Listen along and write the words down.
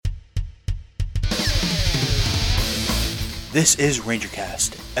This is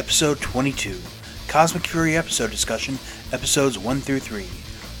RangerCast, episode 22, Cosmic Fury episode discussion, episodes 1 through 3,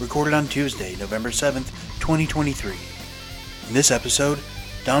 recorded on Tuesday, November 7th, 2023. In this episode,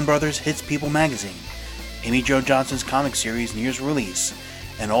 Don Brothers hits People magazine, Amy Jo Johnson's comic series nears release,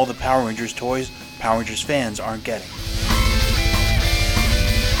 and all the Power Rangers toys Power Rangers fans aren't getting.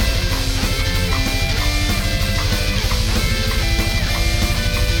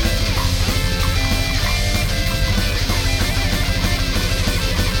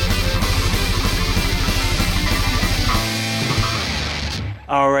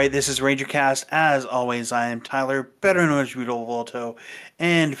 Alright, this is RangerCast. As always, I am Tyler, better known as Rudolph Volto.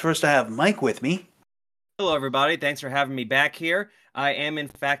 And first I have Mike with me. Hello, everybody. Thanks for having me back here. I am, in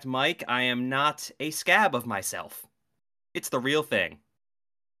fact, Mike. I am not a scab of myself. It's the real thing.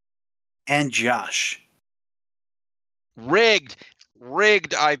 And Josh. Rigged,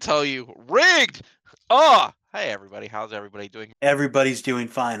 I tell you. Rigged! Oh! Hey, everybody. How's everybody doing? Everybody's doing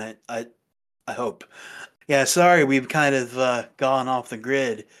fine, I hope. Yeah, sorry, we've kind of gone off the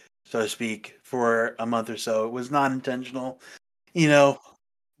grid, so to speak, for a month or so. It was not intentional. You know,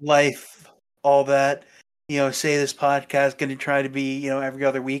 life, all that. You know, say this podcast going to try to be, every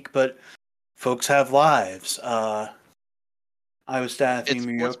other week, but folks have lives. Iowa staffing,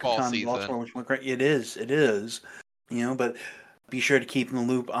 New York, Baltimore, which went great. It is. But be sure to keep in the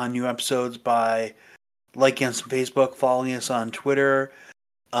loop on new episodes by liking us on Facebook, following us on Twitter,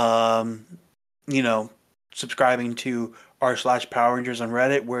 subscribing to r/Power Rangers on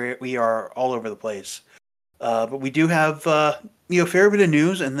Reddit, where we are all over the place. But we do have, a fair bit of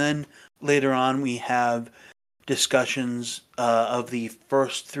news, and then later on we have discussions of the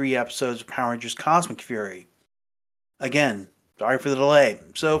first 3 episodes of Power Rangers Cosmic Fury. Again, sorry for the delay.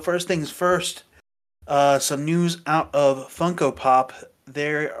 So first things first, some news out of Funko Pop.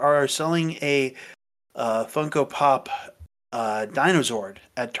 They are selling a Funko Pop Dinozord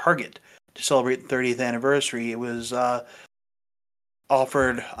at Target to celebrate the 30th anniversary. It was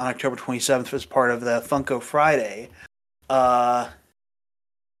offered on October 27th as part of the Funko Friday.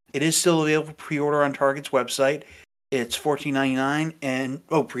 It is still available for pre-order on Target's website. It's $14.99, and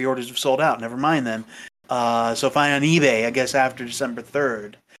pre-orders have sold out. Never mind then. So find on eBay, I guess, after December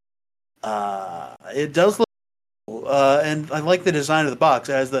 3rd. It does look cool, and I like the design of the box.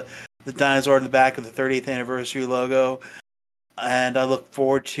 It has the dinosaur in the back of the 30th anniversary logo. And I look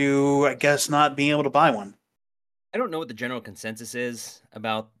forward to, I guess, not being able to buy one. I don't know what the general consensus is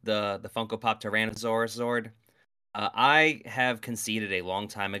about the Funko Pop Tyrannosaurus Zord. I have conceded a long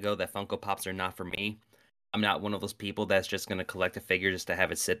time ago that Funko Pops are not for me. I'm not one of those people that's just going to collect a figure just to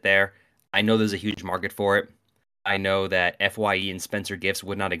have it sit there. I know there's a huge market for it. I know that FYE and Spencer Gifts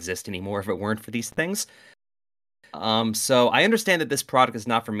would not exist anymore if it weren't for these things. So I understand that this product is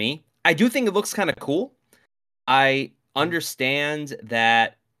not for me. I do think it looks kind of cool. I understand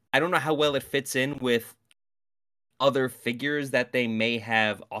that I don't know how well it fits in with other figures that they may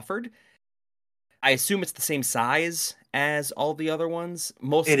have offered. I assume it's the same size as all the other ones.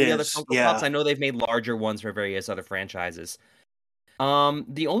 Most of the other Funko Pops, I know they've made larger ones for various other franchises.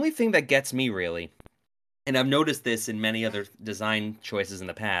 The only thing that gets me really, and I've noticed this in many other design choices in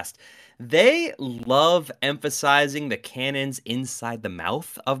the past, they love emphasizing the cannons inside the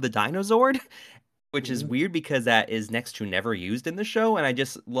mouth of the Dinozord, which is weird because that is next to never used in the show, and I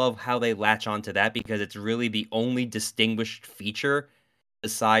just love how they latch onto that because it's really the only distinguished feature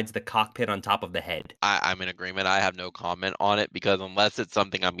besides the cockpit on top of the head. I'm in agreement. I have no comment on it because unless it's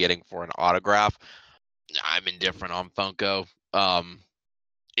something I'm getting for an autograph, I'm indifferent on Funko.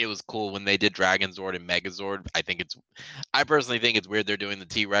 It was cool when they did Dragonzord and Megazord. I personally think it's weird they're doing the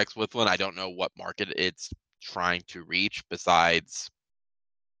T-Rex with one. I don't know what market it's trying to reach besides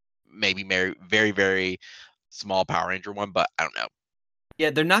maybe very, very small Power Ranger one, but I don't know. Yeah,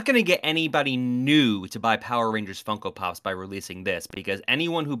 they're not going to get anybody new to buy Power Rangers Funko Pops by releasing this, because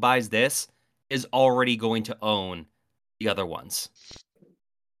anyone who buys this is already going to own the other ones.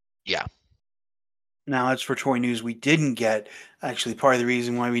 Yeah. Now, as for toy news we didn't get, actually part of the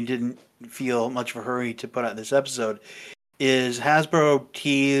reason why we didn't feel much of a hurry to put out this episode is Hasbro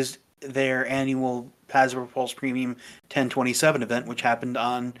teased their annual Hasbro Pulse Premium 1027 event, which happened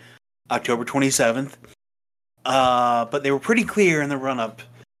on October 27th. But they were pretty clear in the run-up,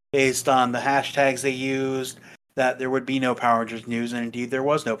 based on the hashtags they used, that there would be no Power Rangers news, and indeed there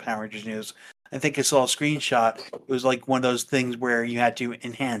was no Power Rangers news. I think I saw a screenshot. It was like one of those things where you had to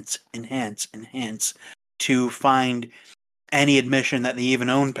enhance to find any admission that they even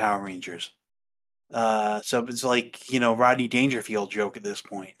owned Power Rangers. So it's like, Rodney Dangerfield joke at this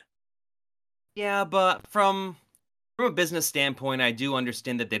point. Yeah, but from a business standpoint, I do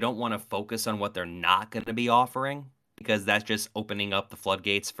understand that they don't want to focus on what they're not going to be offering, because that's just opening up the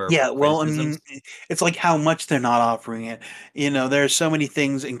floodgates for Yeah, well, I criticisms. mean, it's like how much they're not offering it. There's so many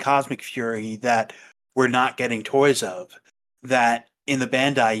things in Cosmic Fury that we're not getting toys of that in the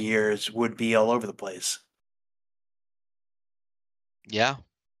Bandai years would be all over the place. Yeah.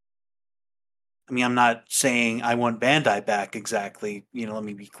 I mean, I'm not saying I want Bandai back exactly, let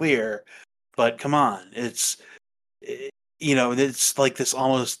me be clear, but come on, eh, it's like this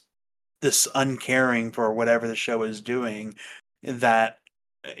almost this uncaring for whatever the show is doing that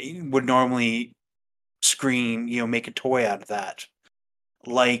would normally scream, make a toy out of that,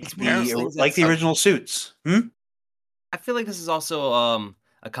 It's one of those things like that's the original Suits. Hmm? I feel like this is also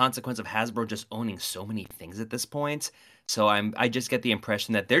a consequence of Hasbro just owning so many things at this point. So I just get the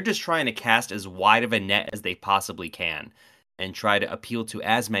impression that they're just trying to cast as wide of a net as they possibly can and try to appeal to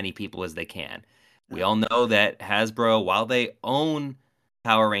as many people as they can. We all know that Hasbro, while they own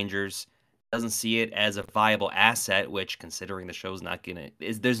Power Rangers, doesn't see it as a viable asset, which considering the show's not gonna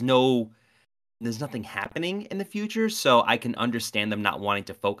is there's nothing happening in the future, so I can understand them not wanting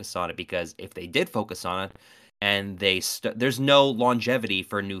to focus on it because if they did focus on it and there's no longevity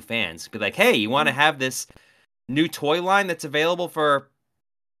for new fans. Be like, hey, you want to have this new toy line that's available for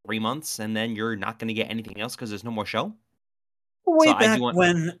 3 months and then you're not going to get anything else because there's no more show. So Way I do back want.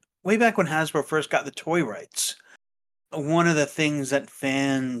 when, way back when Hasbro first got the toy rights, one of the things that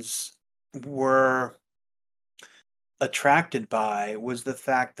fans were attracted by was the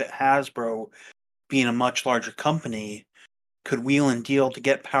fact that Hasbro, being a much larger company, could wheel and deal to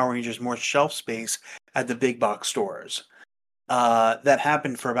get Power Rangers more shelf space at the big box stores. That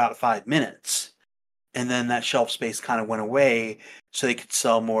happened for about 5 minutes, and then that shelf space kind of went away, so they could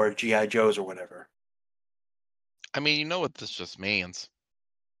sell more GI Joes or whatever. I mean, you know what this just means?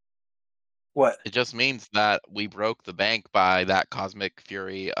 What? It just means that we broke the bank by that Cosmic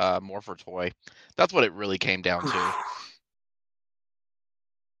Fury Morpher toy. That's what it really came down to.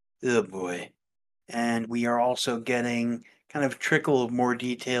 Oh boy. And we are also getting kind of a trickle of more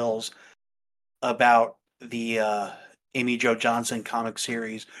details about the Amy Jo Johnson comic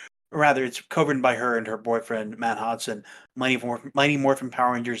series. Or rather, it's co-written by her and her boyfriend Matt Hodson. Mighty Morphin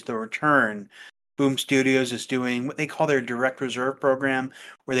Power Rangers: The Return. Boom Studios is doing what they call their Direct Reserve program,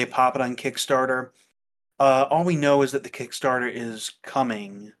 where they pop it on Kickstarter. All we know is that the Kickstarter is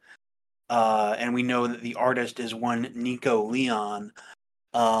coming, and we know that the artist is one Nico Leon,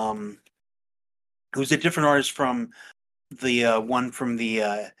 um, who's a different artist from the one from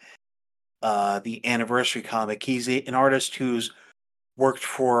the anniversary comic. He's an artist who's worked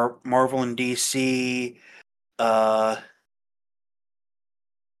for Marvel and DC. Uh,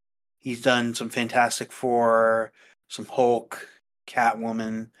 he's done some Fantastic Four, some Hulk,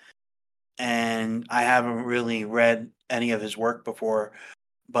 Catwoman, and I haven't really read any of his work before,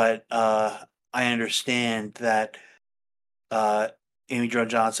 but I understand that uh, Amy Jo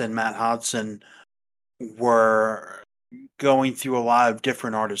Johnson and Matt Hodson were going through a lot of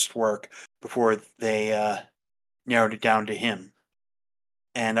different artist work before they narrowed it down to him.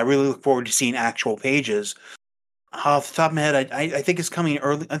 And I really look forward to seeing actual pages. Off the top of my head, I think it's coming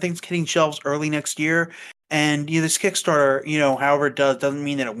early. I think it's hitting shelves early next year. And this Kickstarter, however it doesn't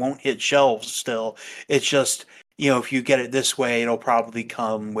mean that it won't hit shelves still. It's just, if you get it this way, it'll probably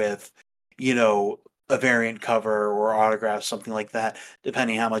come with, a variant cover or autograph, something like that,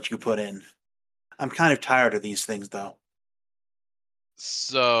 depending how much you put in. I'm kind of tired of these things, though.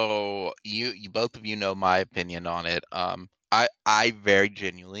 So you both of you know my opinion on it. I very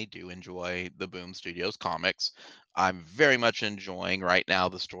genuinely do enjoy the Boom Studios comics. I'm very much enjoying right now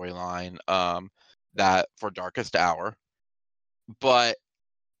the storyline that for Darkest Hour. But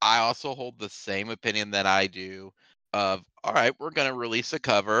I also hold the same opinion that I do of all right, we're gonna release a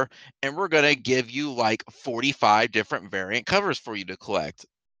cover and we're gonna give you like 45 different variant covers for you to collect.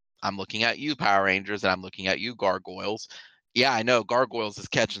 I'm looking at you, Power Rangers, and I'm looking at you, Gargoyles. Yeah, I know Gargoyles is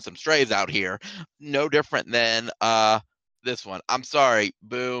catching some strays out here. No different than this one. I'm sorry,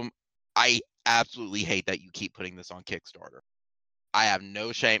 Boom. I absolutely hate that you keep putting this on Kickstarter. I have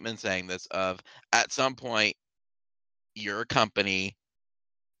no shame in saying this of at some point your company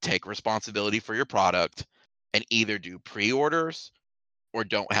take responsibility for your product and either do pre-orders or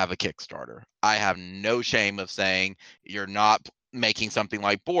don't have a Kickstarter. I have no shame of saying you're not making something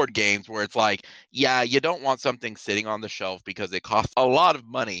like board games where it's like, yeah, you don't want something sitting on the shelf because it costs a lot of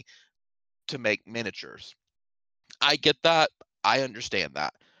money to make miniatures. I get that. I understand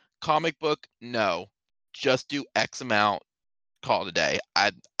that. Comic book, no. Just do X amount, call it a day.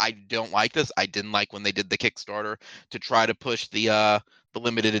 I don't like this. I didn't like when they did the Kickstarter to try to push the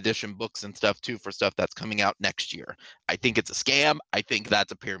limited edition books and stuff too for stuff that's coming out next year. I think it's a scam. I think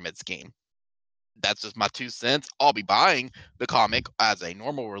that's a pyramid scheme. That's just my 2 cents. I'll be buying the comic as a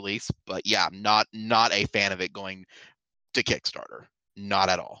normal release, but yeah, I'm not a fan of it going to Kickstarter. Not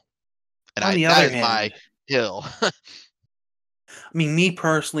at all. And On the that other is my hand, hill. I mean, me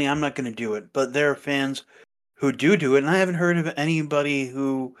personally, I'm not going to do it, but there are fans who do it, and I haven't heard of anybody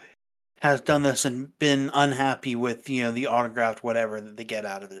who has done this and been unhappy with the autographed whatever that they get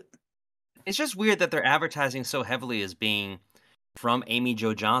out of it. It's just weird that they're advertising so heavily as being from Amy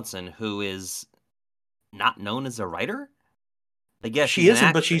Jo Johnson, who is not known as a writer. Like, yeah, she's She an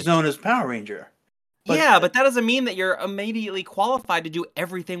isn't, but she's actress. known as Power Ranger. But Yeah, but that doesn't mean that you're immediately qualified to do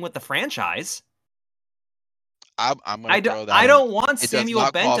everything with the franchise. I'm going to throw I that in. don't want It does Samuel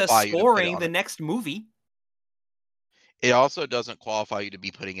not Benta qualify you to put it scoring on the it. next movie. It also doesn't qualify you to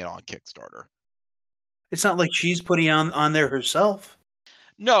be putting it on Kickstarter. it's not like she's putting on there herself.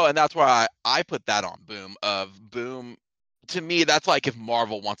 No, and that's why I put that on Boom. Boom, to me, that's like if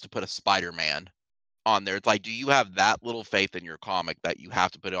Marvel wants to put a Spider-Man on there. It's like, do you have that little faith in your comic that you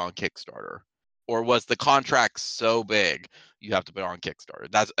have to put it on Kickstarter? Or was the contract so big you have to put it on Kickstarter?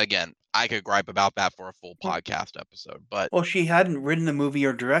 That's, again, I could gripe about that for a full podcast episode. But Well, she hadn't written a movie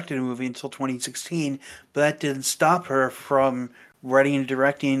or directed a movie until 2016, but that didn't stop her from writing and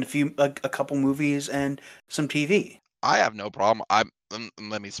directing a couple movies and some TV. I have no problem. Let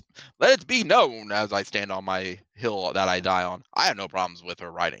it be known as I stand on my hill that I die on. I have no problems with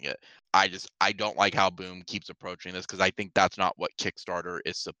her writing it. I don't like how Boom keeps approaching this because I think that's not what Kickstarter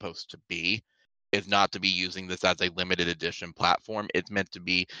is supposed to be. Is not to be using this as a limited edition platform. It's meant to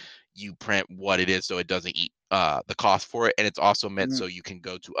be you print what it is so it doesn't eat the cost for it, and it's also meant so you can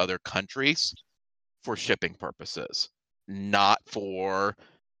go to other countries for shipping purposes, not for.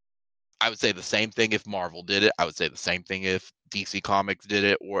 I would say the same thing if Marvel did it. I would say the same thing if DC Comics did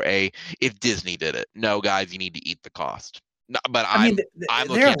it, or if Disney did it. No, guys, you need to eat the cost. No, but I mean, I'm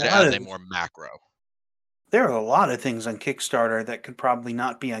there looking are at a it lot as a of more macro. there are a lot of things on Kickstarter that could probably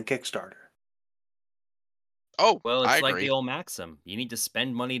not be on Kickstarter. Oh, Well, I it's like the agree. old maxim. You need to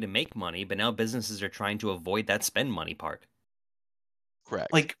spend money to make money, but now businesses are trying to avoid that spend money part.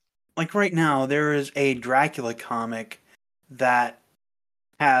 Correct. Like right now, there is a Dracula comic that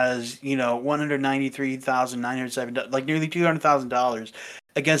has $193,907, like nearly $200,000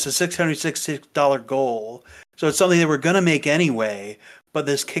 against a $666 goal. So it's something that we're gonna make anyway. But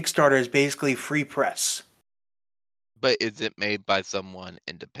this Kickstarter is basically free press. But is it made by someone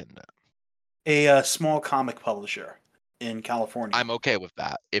independent? A small comic publisher in California. I'm okay with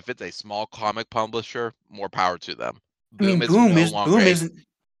that. If it's a small comic publisher, more power to them. I mean, Boom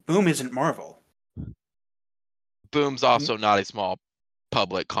isn't Marvel. Boom's also not a small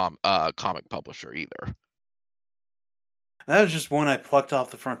public comic publisher either. That was just one I plucked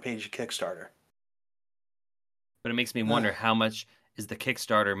off the front page of Kickstarter. But it makes me wonder how much is the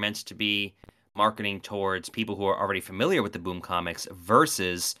Kickstarter meant to be marketing towards people who are already familiar with the Boom comics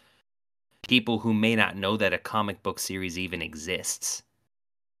versus people who may not know that a comic book series even exists.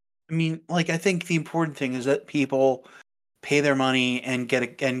 I mean, like, I think the important thing is that people pay their money and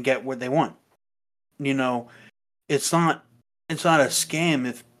get what they want. It's not a scam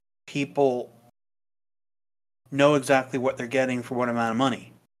if people know exactly what they're getting for what amount of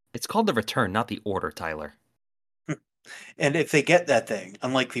money. It's called the return, not the order, Tyler. And if they get that thing,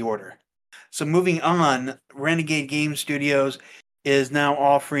 unlike the order. So moving on, Renegade Game Studios is now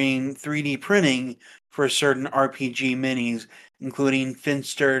offering 3D printing for certain RPG minis, including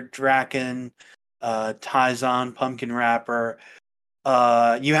Finster, Draken, Tyzon, Pumpkin Wrapper.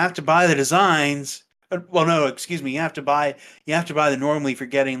 You have to buy the designs. Well, no, excuse me. You have to buy the normally for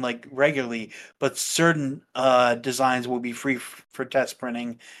getting like regularly, but certain designs will be free for test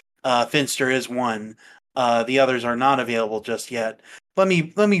printing. Finster is one. The others are not available just yet. Let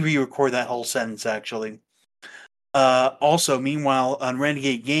me re-record that whole sentence actually. Also, meanwhile, on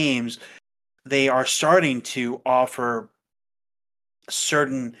Renegade Games, they are starting to offer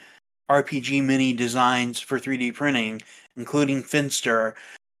certain RPG mini designs for 3D printing, including Finster.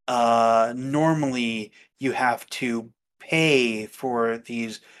 Normally, you have to pay for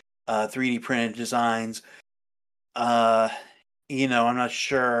these 3D printed designs. I'm not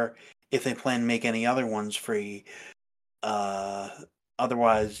sure if they plan to make any other ones free.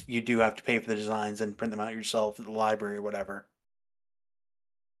 Otherwise, you do have to pay for the designs and print them out yourself at the library or whatever.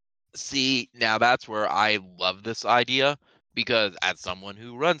 See, now that's where I love this idea because as someone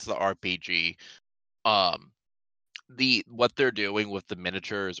who runs the RPG, what they're doing with the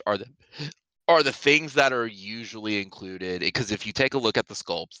miniatures are the things that are usually included, because if you take a look at the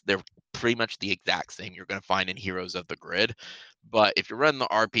sculpts, they're pretty much the exact same you're going to find in Heroes of the Grid. But if you're running the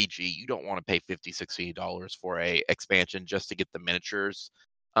RPG, you don't want to pay $50, $60 for a expansion just to get the miniatures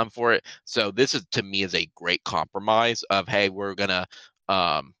for it. So this is to me is a great compromise of, hey, we're gonna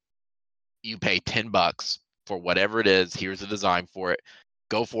you pay $10 for whatever it is. Here's the design for it.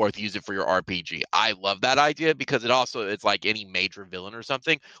 Go forth, use it for your RPG. I love that idea because it's like any major villain or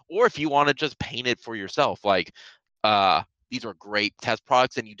something. Or if you want to just paint it for yourself, like these are great test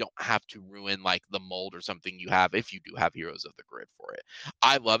products, and you don't have to ruin like the mold or something you have if you do have Heroes of the Grid for it.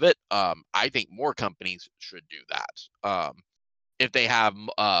 I love it. I think more companies should do that. If they have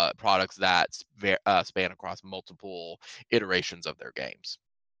products that span across multiple iterations of their games.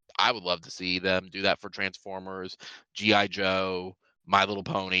 I would love to see them do that for Transformers, G.I. Joe, My Little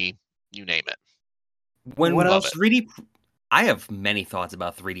Pony, you name it. When What Love else? it. 3D, I have many thoughts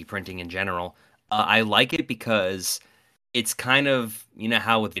about 3D printing in general. I like it because it's kind of, you know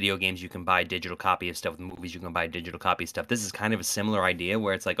how with video games you can buy a digital copy of stuff, with movies you can buy a digital copy of stuff. This is kind of a similar idea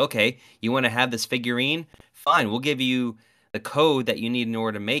where it's like, okay, you want to have this figurine? Fine, we'll give you the code that you need in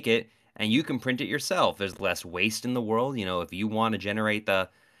order to make it, and you can print it yourself. There's less waste in the world. You know, if you want to generate the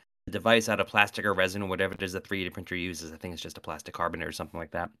device out of plastic or resin or whatever it is the 3D printer uses, I think it's just a plastic carbonate or something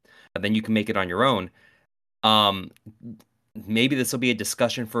like that. And then you can make it on your own. Um, Maybe this will be a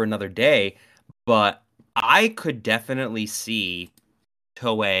discussion for another day, but I could definitely see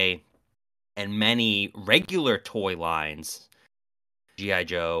Toei and many regular toy lines, G.I.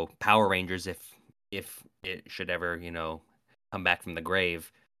 Joe, Power Rangers, if it should ever, come back from the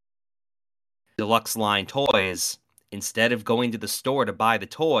grave, deluxe line toys, instead of going to the store to buy the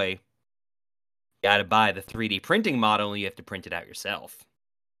toy, you gotta buy the 3D printing model and you have to print it out yourself.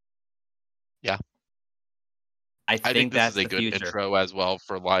 Yeah. I I think think this that's is a the good future. intro as well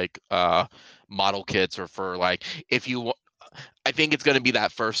for like model kits, or for like I think it's going to be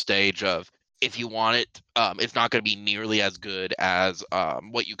that first stage of, if you want it, it's not going to be nearly as good as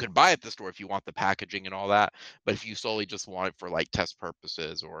what you could buy at the store if you want the packaging and all that. But if you solely just want it for like test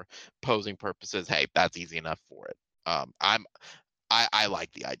purposes or posing purposes, hey, that's easy enough for it. I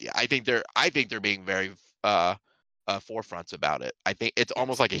like the idea. I think they're being very forefronts about it. I think it's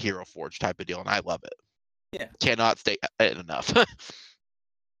almost like a Hero Forge type of deal, and I love it. Yeah. Cannot state it enough.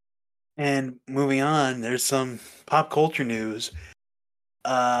 And moving on, there's some pop culture news.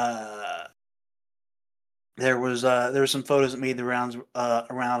 There was some photos that made the rounds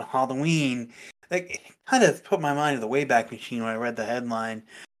around Halloween that kind of put my mind to the Wayback Machine when I read the headline.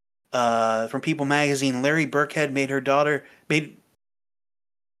 From People Magazine, Larry Birkhead made his daughter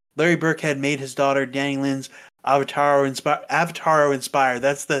Danny Lynn's Avataro inspired.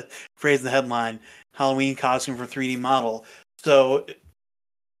 That's the phrase in the headline. Halloween costume for 3D model. So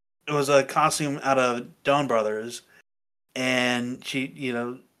it was a costume out of Dawn Brothers, and she,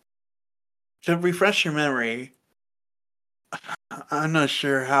 to refresh your memory, I'm not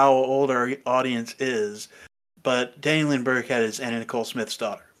sure how old our audience is, but Danny Lynn Birkhead is Anna Nicole Smith's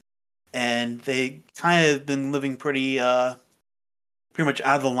daughter, and they kind of been living pretty much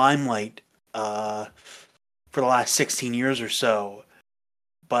out of the limelight for the last 16 years or so.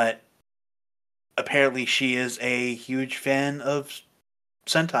 But apparently, she is a huge fan of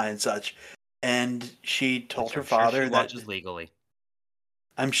Sentai and such, and she told her father she that watches legally.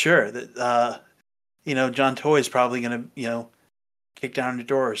 I'm sure that John Toy is probably gonna kick down the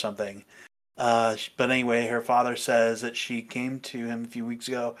door or something. But anyway, her father says that she came to him a few weeks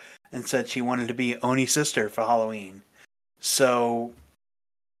ago and said she wanted to be Oni's sister for Halloween. So,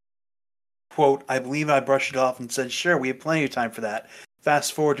 quote, I believe I brushed it off and said, sure, we have plenty of time for that.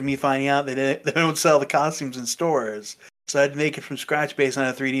 Fast forward to me finding out they don't sell the costumes in stores. So I had to make it from scratch based on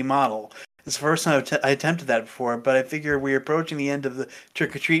a 3D model. It's the first time I attempted that before, but I figured we were approaching the end of the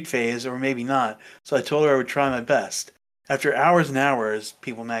trick-or-treat phase, or maybe not, so I told her I would try my best. After hours and hours,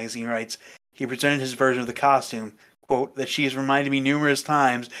 People Magazine writes, he presented his version of the costume, quote, that she has reminded me numerous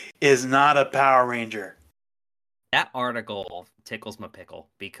times is not a Power Ranger. That article tickles my pickle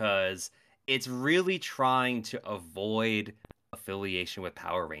because it's really trying to avoid affiliation with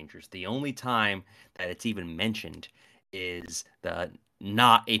Power Rangers. The only time that it's even mentioned is the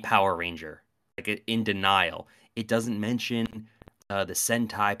not a Power Ranger, like in denial. It doesn't mention the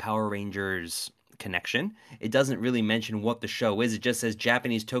Sentai Power Rangers connection. It doesn't really mention what the show is. It just says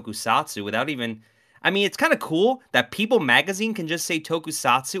Japanese tokusatsu without even. I mean, it's kind of cool that People Magazine can just say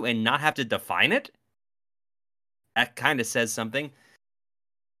tokusatsu and not have to define it. That kind of says something.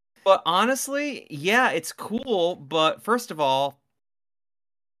 But honestly, yeah, it's cool. But first of all,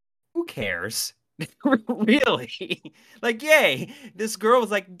 who cares? Really? Like, yay. This girl was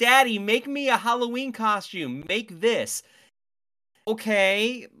like, Daddy, make me a Halloween costume. Make this.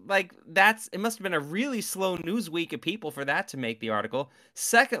 Okay, like it must have been a really slow news week of people for that to make the article.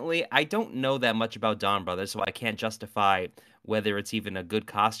 Secondly, I don't know that much about Dawn Brothers, so I can't justify whether it's even a good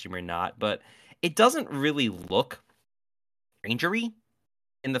costume or not. But it doesn't really look rangery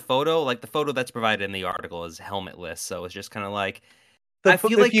in the photo. Like the photo that's provided in the article is helmetless, so it's just kind of like I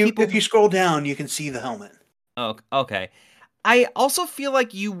feel If like you people. if you scroll down, you can see the helmet. Oh, okay. I also feel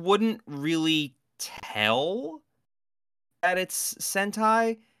like you wouldn't really tell that it's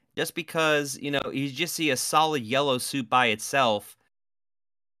Sentai just because, you just see a solid yellow suit by itself.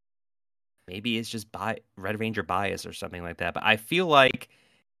 Maybe it's just Red Ranger bias or something like that, but I feel like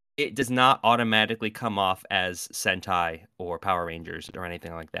it does not automatically come off as Sentai or Power Rangers or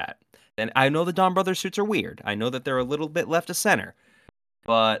anything like that. And I know the Dawn Brothers suits are weird. I know that they're a little bit left of center,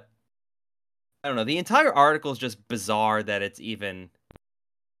 but I don't know. The entire article is just bizarre that it's even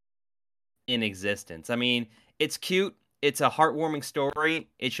in existence. I mean, it's cute. It's a heartwarming story.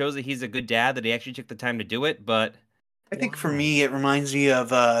 It shows that he's a good dad, that he actually took the time to do it, but I think for why? me, it reminds me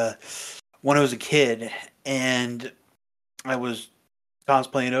of when I was a kid and I was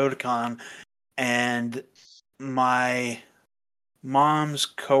cosplaying Otakon, and my mom's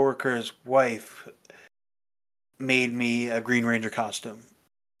coworker's wife made me a Green Ranger costume.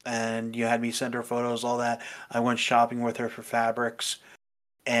 And you had me send her photos, all that. I went shopping with her for fabrics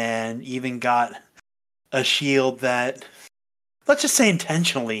and even got a shield that, let's just say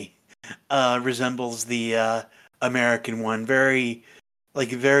intentionally, resembles the American one. Very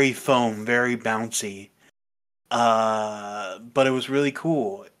foam, very bouncy. But it was really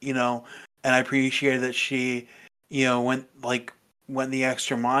cool, and I appreciated that she, went the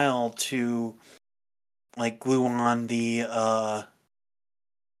extra mile to glue on the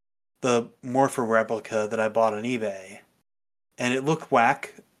Morpher replica that I bought on eBay, and it looked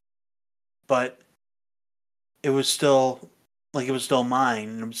whack, but it was still mine,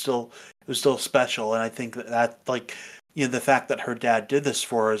 and it was still special, and I think that the fact that her dad did this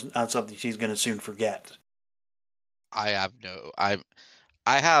for her is not something she's going to soon forget. I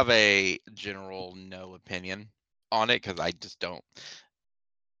have a general no opinion on it because I just don't.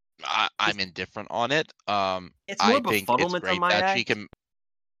 I'm indifferent on it. It's more I think it's befuddlement on great my that she act. can.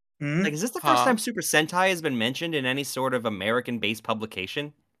 Hmm? Like, is this the first Huh? time Super Sentai has been mentioned in any sort of American-based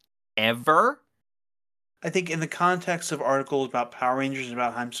publication ever? I think in the context of articles about Power Rangers and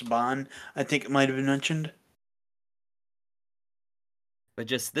about Haim Saban, I think it might have been mentioned. But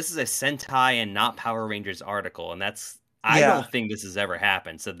just this is a Sentai and not Power Rangers article, and I Yeah, don't think this has ever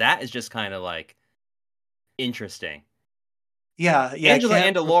happened. So that is just kind of like interesting. yeah. I Angela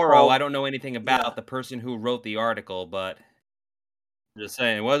can't Andaloro, I recall. don't know anything Yeah, about the person who wrote the article, but I'm just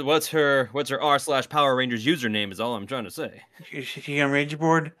saying, what's her r/Power Rangers username is all I'm trying to say. she on Ranger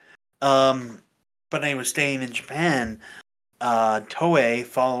Board. Um, but anyway, staying in Japan, Toei,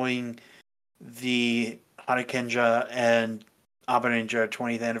 following the Hanakenja and Abaranger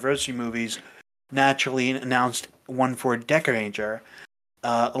 20th anniversary movies, naturally announced one for Deca Ranger,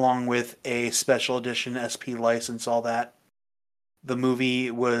 along with a special edition SP license, all that. The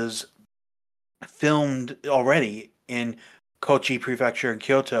movie was filmed already in Kochi Prefecture in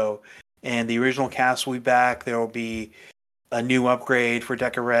Kyoto, and the original cast will be back. There will be a new upgrade for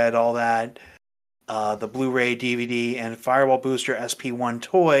Deca Red, all that. The Blu-ray, DVD, and Firewall Booster SP1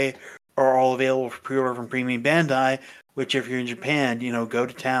 toy are all available for pre-order from Premium Bandai. Which, if you're in Japan, go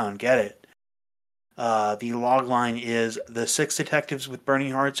to town, get it. The logline is the six detectives with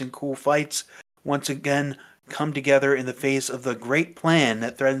burning hearts and cool fights once again come together in the face of the great plan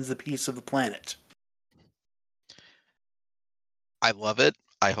that threatens the peace of the planet. I love it.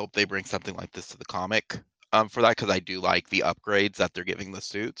 I hope they bring something like this to the comic. For that, because I do like the upgrades that they're giving the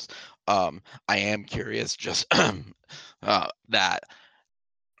suits. I am curious, just that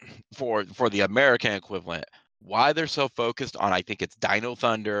for the American equivalent, why they're so focused on, I think it's Dino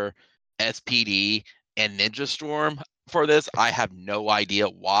Thunder, SPD, and Ninja Storm for this. I have no idea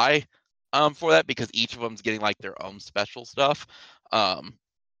why for that, because each of them's getting like their own special stuff.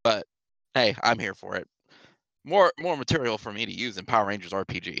 But hey, I'm here for it. More material for me to use in Power Rangers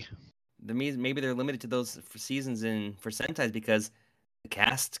RPG. Maybe they're limited to those seasons for Sentai because the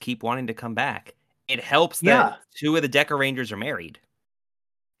casts keep wanting to come back. It helps that Yeah, two of the Deca Rangers are married.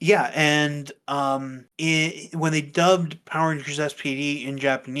 yeah, and when they dubbed Power Rangers SPD in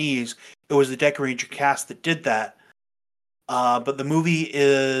Japanese, it was the Deca Ranger cast that did that. But the movie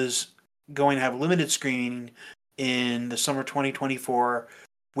is going to have limited screening in the summer 2024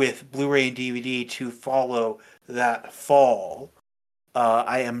 with Blu-ray and DVD to follow that fall.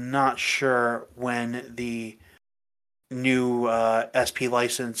 I am not sure when the new SP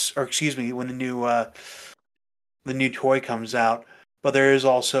license, or excuse me, when the new toy comes out. But there is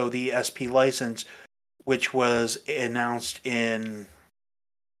also the SP license, which was announced in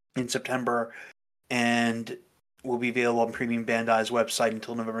September, and will be available on Premium Bandai's website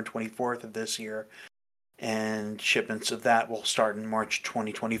until November 24th of this year. And shipments of that will start in March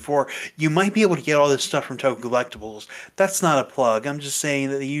 2024. You might be able to get all this stuff from Token Collectibles. That's not a plug. I'm just saying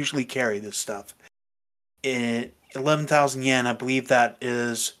that they usually carry this stuff. 11,000 yen, I believe that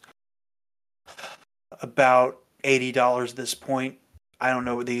is about $80 at this point. I don't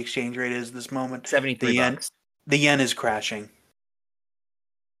know what the exchange rate is at this moment. 73 bucks. The yen is crashing.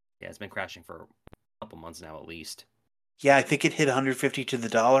 Yeah, it's been crashing for a couple months now at least. Yeah, I think it hit 150 to the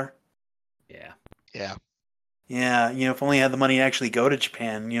dollar. Yeah. Yeah. Yeah, if only I had the money to actually go to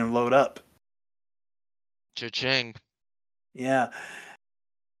Japan, load up. Cha-ching. Yeah.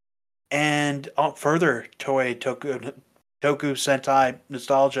 And further Toei Toku Sentai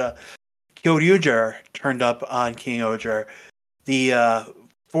nostalgia, Kyoryuger turned up on King Oger. The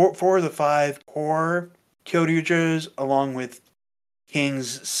four of the 5 core Kyoryugers, along with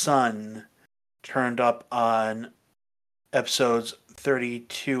King's Son, turned up on episodes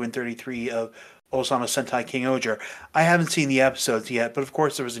 32 and 33 of Osama Sentai King Oger. I haven't seen the episodes yet, but of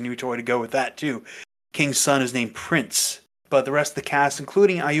course there was a new toy to go with that too. King's Son is named Prince, but the rest of the cast,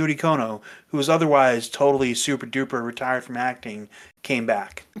 including Ayuri Kono, who was otherwise totally super duper retired from acting, came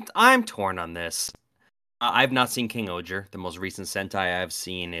back. I'm torn on this. I've not seen King Oger. The most recent Sentai I've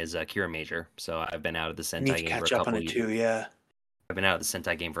seen is Kira Major, so I've been out of the Sentai game for a couple of years. Too, yeah. I've been out of the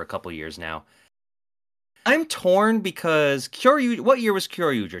Sentai game for a couple years now. I'm torn because what year was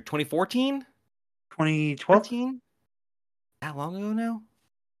Kyoryuger? 2014? 2012? That long ago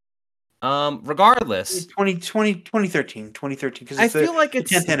now? Regardless. 2013, because I feel like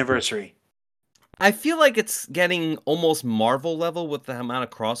it's the 10th anniversary. I feel like it's getting almost Marvel level with the amount of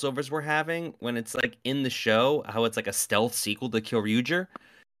crossovers we're having when it's like in the show, how it's like a stealth sequel to Kyoryuger.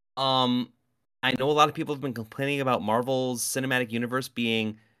 I know a lot of people have been complaining about Marvel's cinematic universe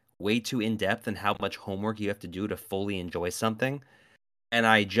being way too in-depth and how much homework you have to do to fully enjoy something. And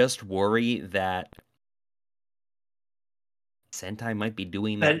I just worry that Sentai might be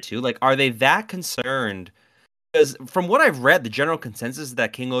doing that too. Like, are they that concerned? Because from what I've read, the general consensus is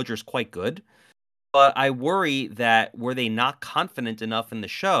that King Oger is quite good. But I worry that were they not confident enough in the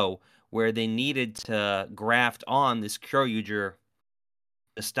show where they needed to graft on this Kyoryuger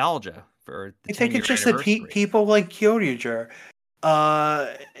nostalgia for the 10-year I think it's just anniversary. that people like Kyoryuger.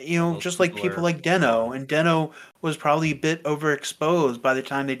 Just like people like Den-O, and Den-O was probably a bit overexposed by the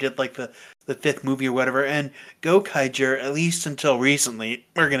time they did like the 5th movie or whatever. And Gokaiger, at least until recently,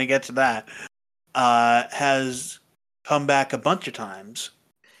 we're gonna get to that, has come back a bunch of times.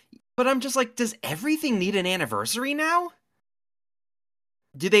 But I'm just like, does everything need an anniversary now?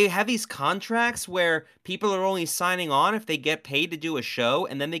 Do they have these contracts where people are only signing on if they get paid to do a show,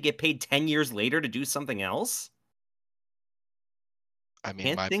 and then they get paid 10 years later to do something else? I mean,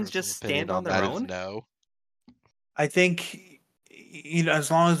 can't my things just stand on their that own? is no. I think, as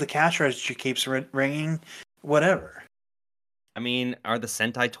long as the cash register keeps ringing, whatever. I mean, are the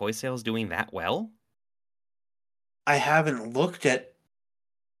Sentai toy sales doing that well? I haven't looked at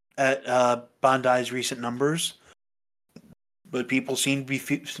Bandai's recent numbers, but people seem to be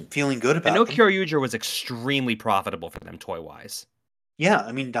feeling good about it. I know Kyoryuger was extremely profitable for them toy-wise. Yeah,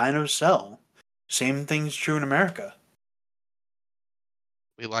 I mean, dinos sell. Same thing's true in America.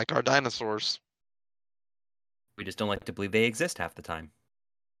 We like our dinosaurs. We just don't like to believe they exist half the time.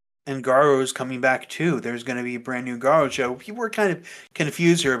 And Garo is coming back too. There's going to be a brand new Garo show. People were kind of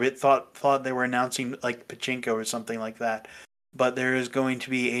confused here a bit. Thought they were announcing like Pachinko or something like that. But there is going to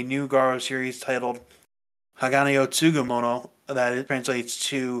be a new Garo series titled Hagane o Tsugumono. That translates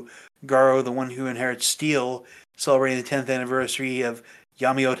to Garo, the one who inherits steel, celebrating the 10th anniversary of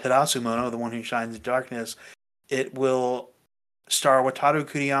Yamio Terasumono, the one who shines in darkness. It will star Wataru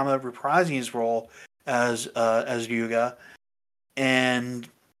Kuriyama reprising his role as Ryuga, and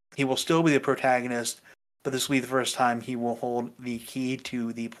he will still be the protagonist, but this will be the first time he will hold the key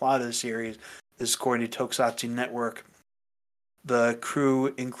to the plot of the series. This is according to Tokusatsu Network. The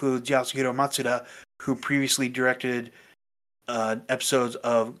crew includes Yasuhiro Matsuda, who previously directed episodes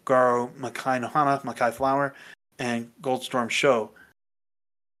of Garo Makai no Hana, Makai Flower, and Goldstorm Show.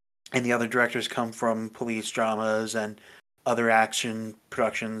 And the other directors come from police dramas and other action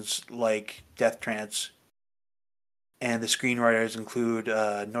productions like Death Trance. And the screenwriters include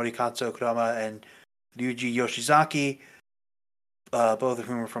Norikatsu Kurama and Ryuji Yoshizaki, both of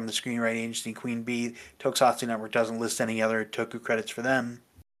whom are from the screenwriting agency Queen Bee. Tokusatsu Network doesn't list any other Toku credits for them.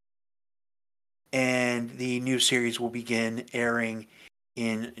 And the new series will begin airing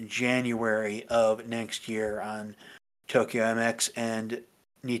in January of next year on Tokyo MX and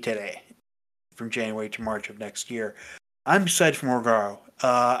Nitere from January to March of next year. I'm excited for more Garo.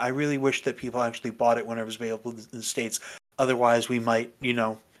 I really wish that people actually bought it when it was available in the States. Otherwise, we might,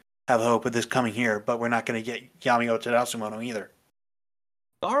 have hope of this coming here, but we're not going to get Yamio Tadasumono either.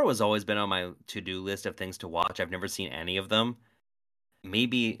 Garo has always been on my to-do list of things to watch. I've never seen any of them.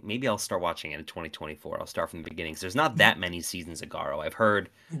 Maybe I'll start watching it in 2024. I'll start from the beginning. 'Cause there's not that many seasons of Garo. I've heard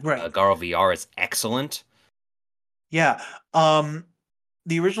Right. Garo VR is excellent. Yeah.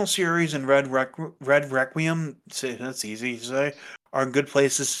 The original series and Red Requiem, that's easy to say, are good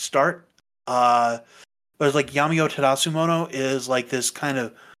places to start. But it's like Yamio Tadasumono is like this kind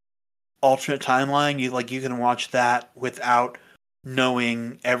of alternate timeline. You can watch that without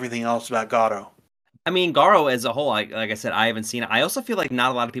knowing everything else about Garo. I mean, Garo as a whole, like I said, I haven't seen it. I also feel like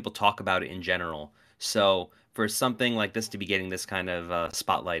not a lot of people talk about it in general. So for something like this to be getting this kind of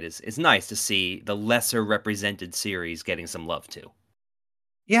spotlight is nice to see the lesser represented series getting some love too.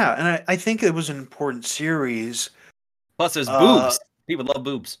 Yeah, and I think it was an important series. Plus, there's boobs. People love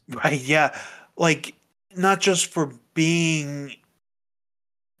boobs. Right, yeah. Like, not just for being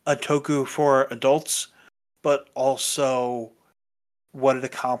a toku for adults, but also what it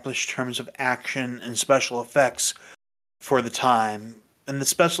accomplished in terms of action and special effects for the time. And the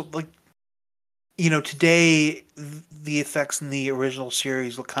special, like, today the effects in the original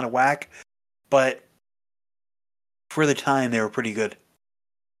series look kind of whack, but for the time they were pretty good.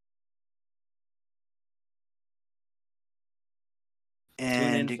 Tune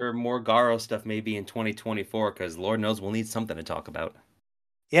in And for more Garo stuff maybe in 2024 because Lord knows we'll need something to talk about.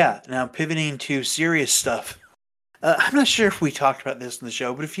 yeah, now pivoting to serious stuff. I'm not sure if we talked about this in the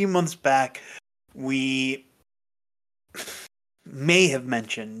show, but a few months back we may have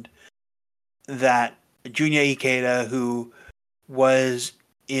mentioned that Junya Ikeda, who was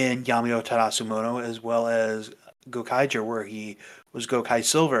in Yamio Tadasumono as well as Gokaiger, where he was Gokai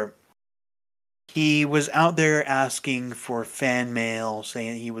Silver, he was out there asking for fan mail,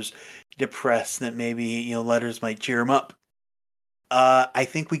 saying he was depressed, that maybe letters might cheer him up. I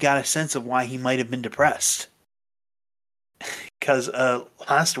think we got a sense of why he might have been depressed, because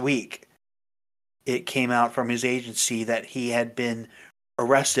last week it came out from his agency that he had been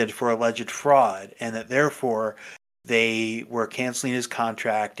arrested for alleged fraud, and that therefore they were canceling his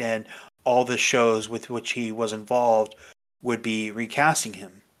contract, and all the shows with which he was involved would be recasting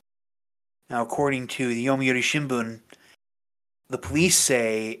him. Now, according to the Yomiuri Shimbun, the police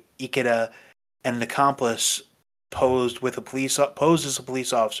say Ikeda and an accomplice posed as a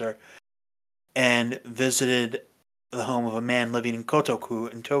police officer and visited the home of a man living in Kotoku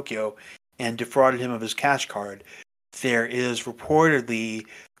in Tokyo and defrauded him of his cash card. There is reportedly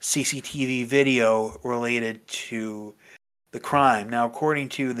CCTV video related to the crime. Now, according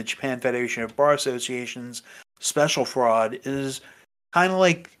to the Japan Federation of Bar Associations, special fraud is kind of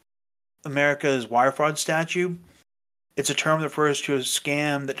like America's wire fraud statute. It's a term that refers to a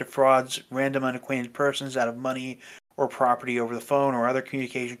scam that defrauds random unacquainted persons out of money or property over the phone or other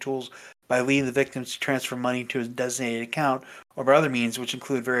communication tools by leading the victims to transfer money to a designated account or by other means, which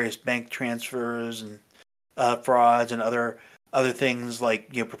include various bank transfers and frauds and other things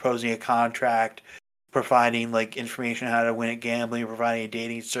like proposing a contract, providing like information on how to win at gambling, providing a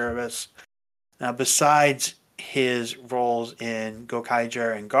dating service. Now, besides his roles in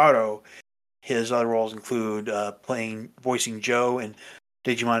Gokaiger and Garo, his other roles include voicing Joe in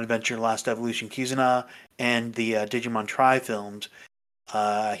Digimon Adventure Last Evolution Kizuna and the Digimon Tri films.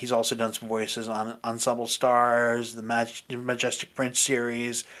 He's also done some voices on Ensemble Stars, the Majestic Prince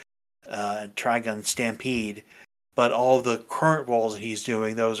series, Trigun Stampede. But all the current roles that he's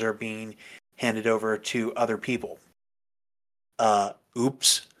doing, those are being handed over to other people.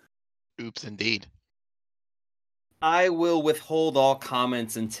 Oops. Oops, indeed. I will withhold all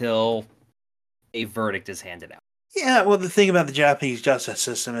comments until a verdict is handed out. Yeah, well, the thing about the Japanese justice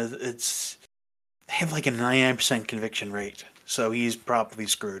system is they have like a 99% conviction rate, so he's probably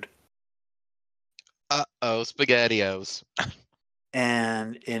screwed. Uh-oh, SpaghettiOs.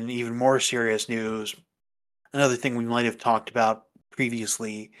 And in even more serious news, another thing we might have talked about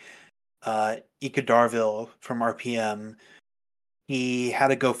previously, Ika Darville from RPM, he had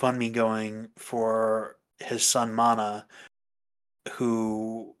a GoFundMe going for his son Mana,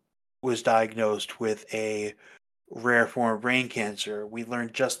 who was diagnosed with a rare form of brain cancer. We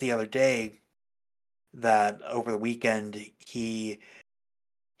learned just the other day that over the weekend he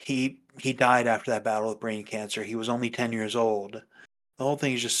died after that battle with brain cancer. He was only 10 years old. The whole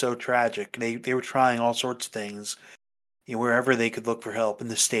thing is just so tragic. They were trying all sorts of things, wherever they could look for help in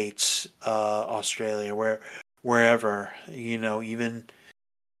the States, Australia, wherever, even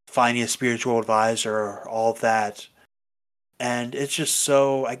finding a spiritual advisor, all of that. And it's just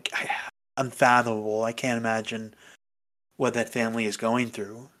so unfathomable. I can't imagine what that family is going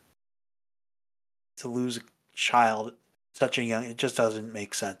through. To lose a child such a young, it just doesn't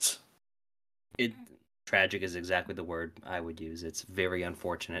make sense. It tragic is exactly the word I would use. It's very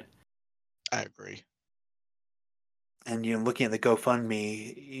unfortunate. I agree. And looking at the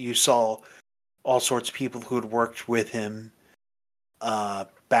GoFundMe, you saw all sorts of people who had worked with him,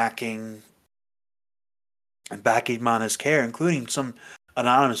 backing him on his care, including some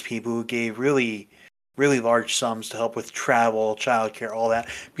anonymous people who gave really, really large sums to help with travel, childcare, all that.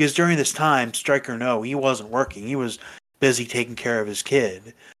 Because during this time, strike or no, he wasn't working. He was busy taking care of his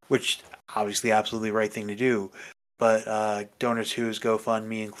kid, which obviously absolutely the right thing to do. But donors whose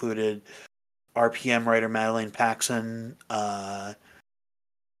GoFundMe included RPM writer Madeleine Paxson,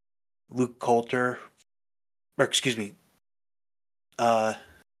 Luke Coulter, or excuse me,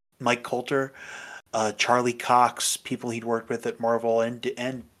 Mike Coulter, Charlie Cox, people he'd worked with at Marvel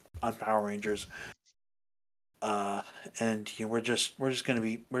and on Power Rangers. And we're just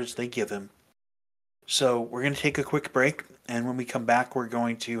thinking of him. So we're going to take a quick break, and when we come back, we're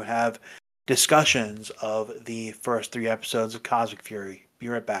going to have discussions of the first 3 episodes of Cosmic Fury. Be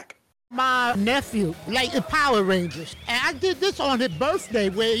right back. My nephew liked the Power Rangers, and I did this on his birthday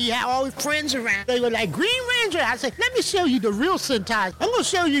where he had all his friends around. They were like, Green Ranger. I said, let me show you the real Sentai. I'm going to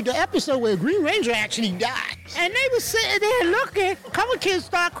show you the episode where Green Ranger actually died. And they were sitting there looking. A couple kids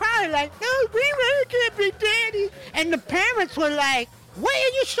started crying like, no, Green Ranger can't be daddy. And the parents were like, what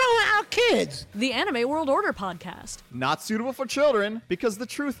are you showing our kids? The Anime World Order podcast. Not suitable for children because the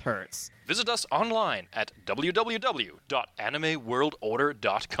truth hurts. Visit us online at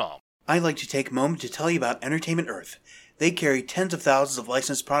www.animeworldorder.com. I'd like to take a moment to tell you about Entertainment Earth. They carry tens of thousands of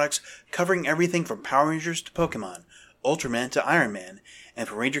licensed products covering everything from Power Rangers to Pokemon, Ultraman to Iron Man. And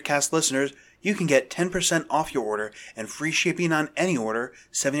for RangerCast listeners, you can get 10% off your order and free shipping on any order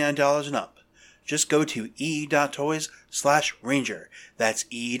 $79 and up. Just go to ee.toys/ranger. That's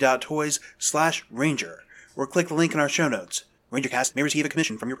ee.toys/ranger. Or click the link in our show notes. RangerCast may receive a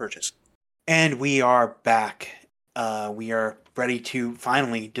commission from your purchase. And we are back. We are ready to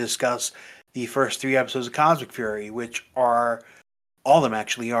finally discuss the first 3 episodes of Cosmic Fury, which are, all of them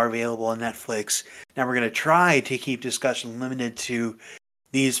actually, are available on Netflix. Now we're going to try to keep discussion limited to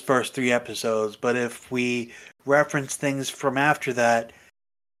these first 3 episodes, but if we reference things from after that,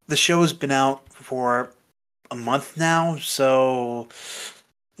 the show's been out for a month now, so,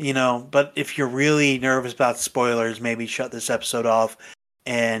 but if you're really nervous about spoilers, maybe shut this episode off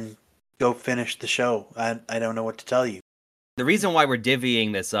and go finish the show. I don't know what to tell you. The reason why we're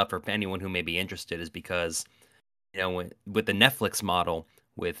divvying this up for anyone who may be interested is because, with the Netflix model,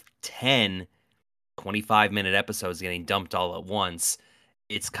 with 10 25-minute episodes getting dumped all at once,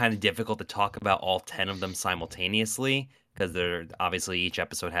 it's kind of difficult to talk about all 10 of them simultaneously, because obviously each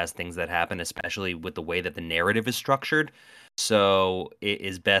episode has things that happen, especially with the way that the narrative is structured. So it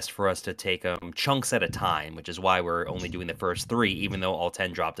is best for us to take them chunks at a time, which is why we're only doing the first 3, even though all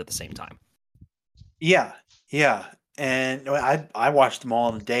 10 dropped at the same time. Yeah. And I watched them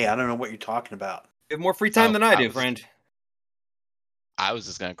all in a day. I don't know what you're talking about. You have more free time than I do, friend. I was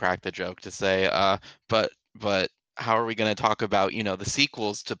just going to crack the joke to say, but how are we going to talk about, the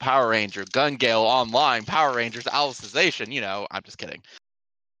sequels to Power Ranger, Gun Gale Online, Power Rangers Alicization? I'm just kidding.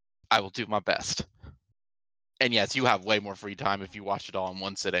 I will do my best. And yes, you have way more free time if you watch it all in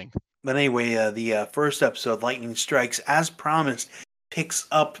one sitting. But anyway, the first episode, Lightning Strikes, as promised, picks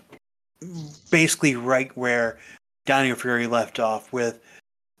up basically right where Dino Fury left off, with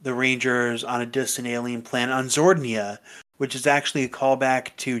the Rangers on a distant alien planet on Zordnia, which is actually a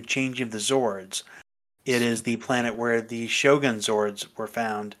callback to Change of the Zords. It is the planet where the Shogun Zords were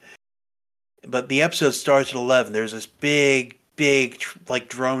found. But the episode starts at 11. There's this big, like,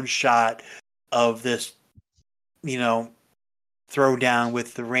 drone shot of this, throwdown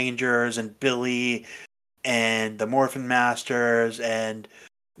with the Rangers and Billy and the Morphin Masters and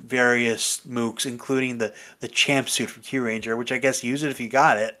various mooks, including the champ suit from Q Ranger, which I guess use it if you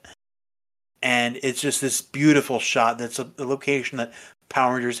got it. And it's just this beautiful shot that's a location that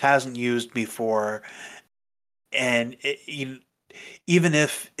Power Rangers hasn't used before. And even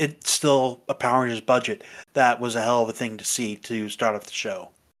if it's still a Power Rangers budget, that was a hell of a thing to see to start off the show.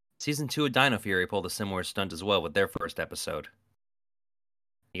 Season 2 of Dino Fury pulled a similar stunt as well with their first episode.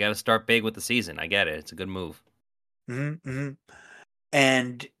 You got to start big with the season. I get it. It's a good move. Mm-hmm.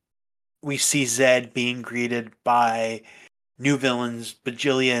 And we see Zed being greeted by new villains,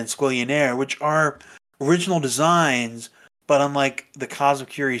 Bajilia and Squillionaire, which are original designs, but unlike the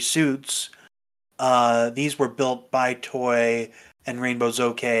Cosmic Fury suits, these were built by Toei and Rainbow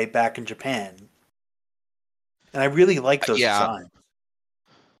Zoke back in Japan. And I really like those designs.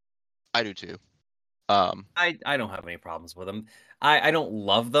 I do too. I don't have any problems with them. I don't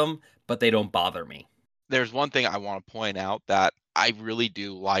love them, but they don't bother me. There's one thing I want to point out that I really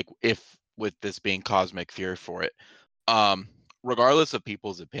do like, if with this being Cosmic Fury for it. Regardless of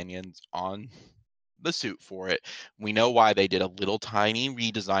people's opinions on the suit for it, we know why they did a little tiny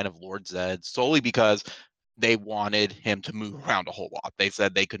redesign of Lord Zed, solely because they wanted him to move around a whole lot. They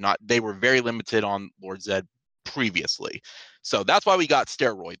said they could not, they were very limited on Lord Zed previously. So that's why we got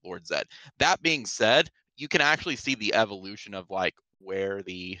steroid Lord Zed. That being said, you can actually see the evolution of like where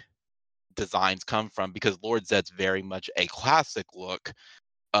the designs come from, because Lord Zed's very much a classic look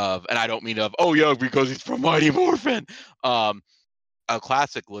of, and I don't mean of, oh yeah, because he's from Mighty Morphin. A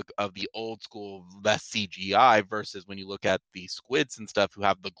classic look of the old school, less CGI, versus when you look at the squids and stuff who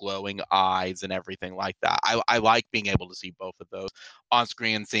have the glowing eyes and everything like that. I like being able to see both of those on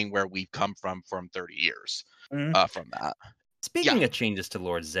screen and seeing where we've come from 30 years from that. Speaking of changes to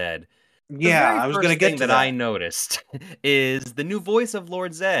Lord Zed, Yeah, I was going to get to that. I noticed is the new voice of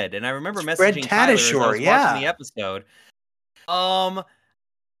Lord Zed, and I remember It's messaging Fred Tyler as I was Tatasciore, yeah. watching the episode.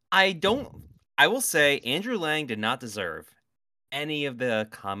 I will say Andrew Lang did not deserve any of the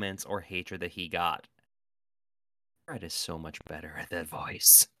comments or hatred that he got. Fred is so much better at that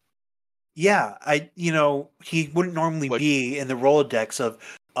voice. Yeah, he wouldn't normally be in the Rolodex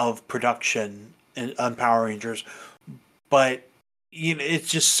of production on Power Rangers, but it's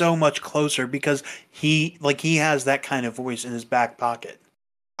just so much closer because he has that kind of voice in his back pocket.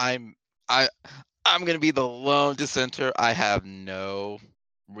 I'm gonna be the lone dissenter. I have no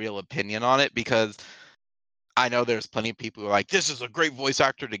real opinion on it, because I know there's plenty of people who are like, this is a great voice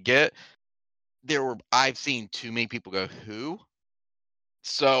actor to get. I've seen too many people go, who?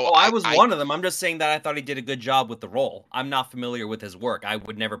 So I was one of them. I'm just saying that I thought he did a good job with the role. I'm not familiar with his work. I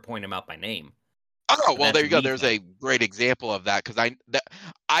would never point him out by name. Oh, well, there you go. There's a great example of that, because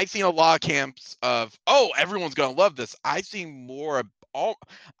I've seen a lot of camps of, oh, everyone's gonna love this. I've seen more of all,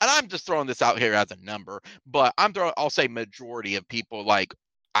 and I'm just throwing this out here as a number, but I'll say majority of people like,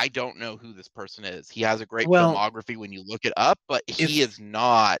 I don't know who this person is. He has a great filmography when you look it up, but he is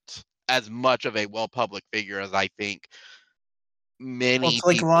not as much of a well-public figure as I think many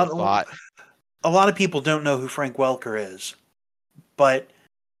people thought. A lot of people don't know who Frank Welker is, but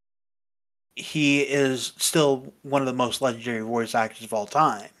he is still one of the most legendary voice actors of all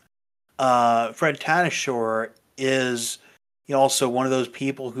time. Fred Tatasciore is also one of those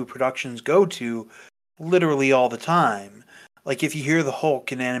people who productions go to literally all the time. Like, if you hear the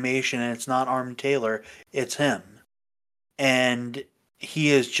Hulk in animation and it's not Armin Taylor, it's him. And he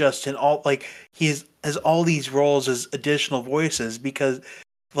is just he has all these roles as additional voices, because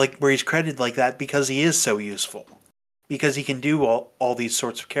where he's credited like that because he is so useful. Because he can do all these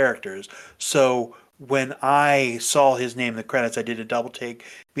sorts of characters. So when I saw his name in the credits, I did a double take,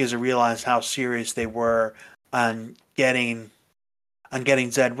 because I realized how serious they were on getting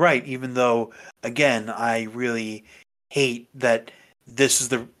Zed right, even though, again, I really hate that this is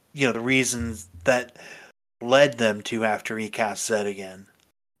the reasons that led them to have to recast Zed again.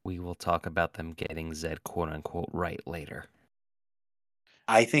 We will talk about them getting Zed quote unquote right later.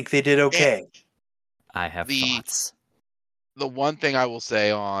 I think they did okay. I have thoughts. The one thing I will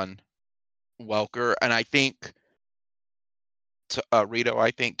say on Welker, and I think Rito,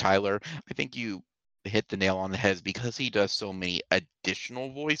 I think Tyler, I think you hit the nail on the head, because he does so many additional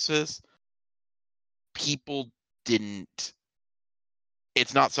voices. People didn't.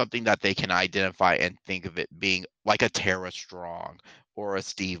 It's not something that they can identify and think of it being like a Tara Strong or a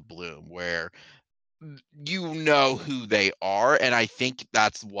Steve Bloom, where you know who they are. And I think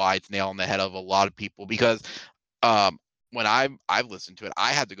that's why it's nail on the head of a lot of people, because when I've listened to it,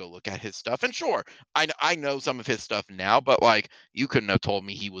 I had to go look at his stuff. And sure, I know some of his stuff now, but like, you couldn't have told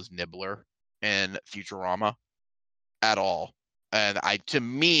me he was Nibbler in Futurama at all. And to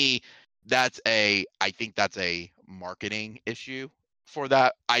me, I think that's a marketing issue for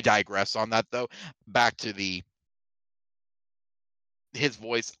that. I digress on that though. Back to his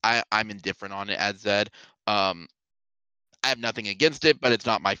voice, I'm indifferent on it as Zed. I have nothing against it, but it's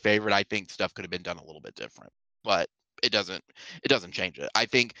not my favorite. I think stuff could have been done a little bit different, but it doesn't change it. I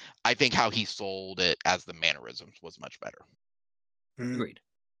think how he sold it as the mannerisms was much better. Agreed.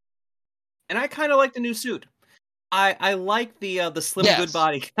 And I kind of like the new suit. I like the slim good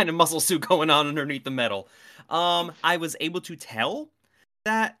body kind of muscle suit going on underneath the metal. I was able to tell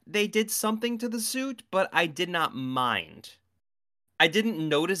that they did something to the suit, but I did not mind. I didn't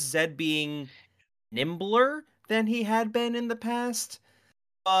notice Zed being nimbler than he had been in the past.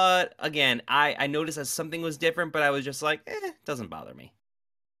 But again, I noticed that something was different, but I was just like, doesn't bother me.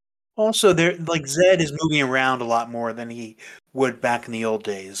 Also, Zed is moving around a lot more than he would back in the old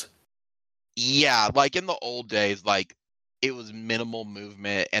days. Yeah, like in the old days, like it was minimal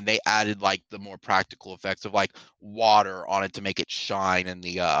movement, and they added like the more practical effects of like water on it to make it shine, and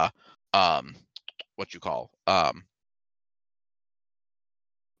the um what you call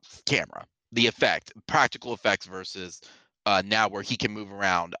camera, the effect, practical effects versus now where he can move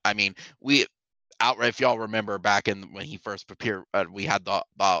around. I mean, we outright, if y'all remember back in when he first appeared, we had the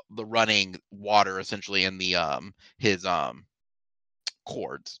running water essentially in the his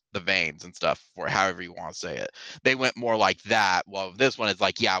cords, the veins and stuff, for however you want to say it. They went more like that. Well, this one is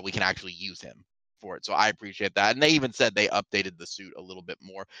like, yeah, we can actually use him for it. So I appreciate that. And they even said they updated the suit a little bit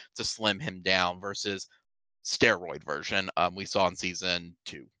more to slim him down versus steroid version we saw in season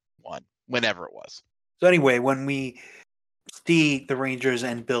 2, 1, whenever it was. So anyway, when we see the Rangers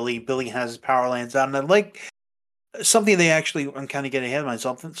and Billy has his power lands out, and I like something they actually, I'm kind of getting ahead of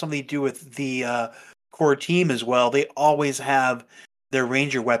myself, something to do with the core team as well. They always have their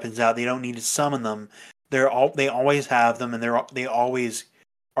Ranger weapons out. They don't need to summon them. They always have them, and they always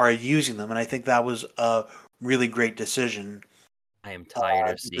are using them. And I think that was a really great decision. I am tired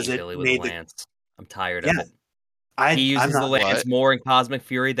of because seeing it Billy with made a the- lance. I'm tired Yeah. of it. He I'm uses the not. lance What? more in Cosmic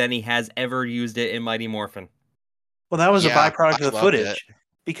Fury than he has ever used it in Mighty Morphin. Well, that was a Yeah, byproduct I of the loved it. footage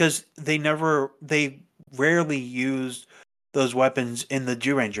because they rarely used those weapons in the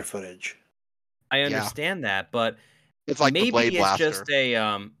Jew Ranger footage. I Yeah. understand that, but It's like the maybe Blade it's Blaster. just a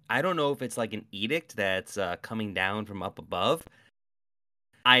I don't know if it's like an edict that's coming down from up above.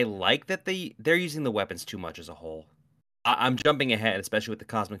 I like that they're using the weapons too much as a whole. I'm jumping ahead, especially with the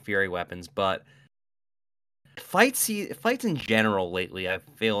Cosmic Fury weapons, but fights in general lately I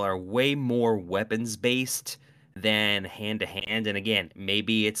feel are way more weapons based than hand to hand. And again,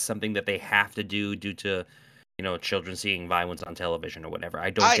 maybe it's something that they have to do due to children seeing violence on television or whatever.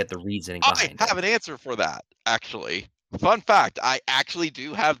 I don't get the reasoning I behind have it. an answer for that, actually. Fun fact, I actually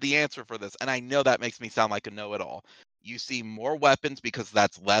do have the answer for this, and I know that makes me sound like a know-it-all. You see more weapons because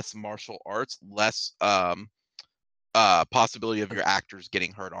that's less martial arts, less possibility of your actors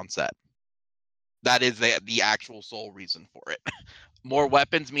getting hurt on set. That is the actual sole reason for it. More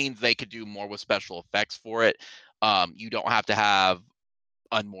weapons means they could do more with special effects for it. You don't have to have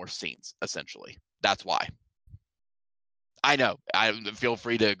more scenes, essentially. That's why. I know. I feel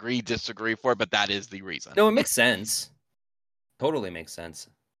free to agree, disagree for it, but that is the reason. No, it makes sense. Totally makes sense.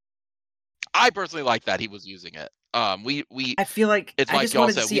 I personally like that he was using it. We I feel like It's I like just y'all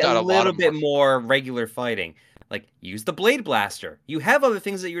wanted to said, we see got a a lot little of bit martial- more regular fighting. Like, use the Blade Blaster. You have other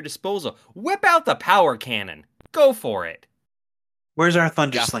things at your disposal. Whip out the power cannon. Go for it. Where's our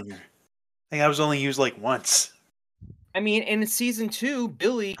Thunder Yeah. Slinger? I think I was only used like once. I mean, in season 2,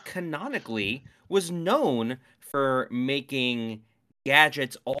 Billy canonically was known for making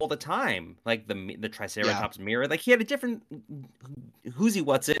gadgets all the time, like the Triceratops mirror. Like, he had a different who's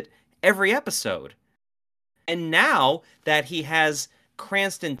what's it every episode. And now that he has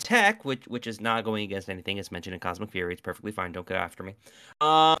Cranston Tech, which is not going against anything, it's mentioned in Cosmic Fury, it's perfectly fine. Don't get after me.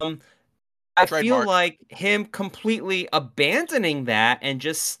 I feel Trademark. like him completely abandoning that and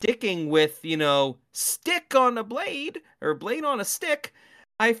just sticking with, stick on a blade or blade on a stick,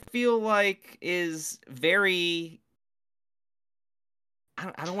 I feel like is very,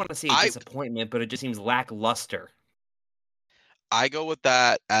 I don't want to say a disappointment, but it just seems lackluster. I go with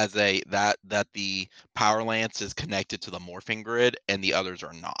that as that the power lance is connected to the morphing grid and the others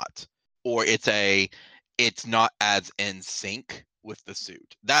are not. Or it's not as in sync with the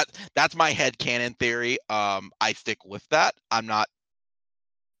suit. That's my headcanon theory. I stick with that. I'm not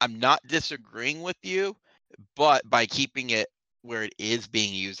disagreeing with you, but by keeping it where it is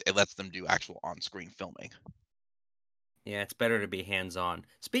being used, it lets them do actual on-screen filming. Yeah, it's better to be hands-on.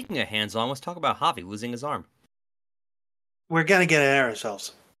 Speaking of hands-on, let's talk about Javi losing his arm. We're gonna get ahead of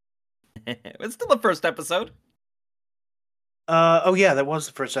ourselves. It's still the first episode. Oh yeah, that was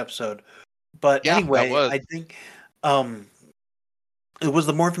the first episode. But Yeah, anyway, that was. I think it was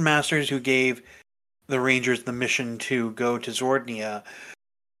the Morphin Masters who gave the Rangers the mission to go to Zordnia.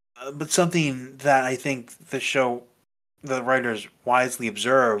 But something that I think the writers wisely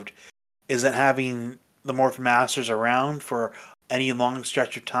observed, is that having the Morphin Masters around for any long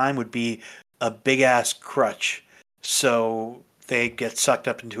stretch of time would be a big ass crutch. So they get sucked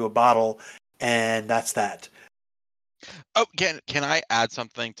up into a bottle, and that's that. Oh, can I add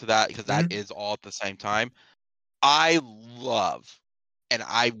something to that? Because that is all at the same time. I love, and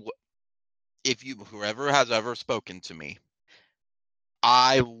whoever has ever spoken to me,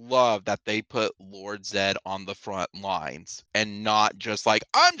 I love that they put Lord Zed on the front lines and not just like,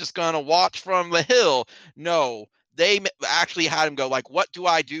 I'm just going to watch from the hill. No, they actually had him go like, what do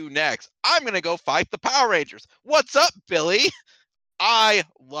I do next? I'm going to go fight the Power Rangers. What's up, Billy? I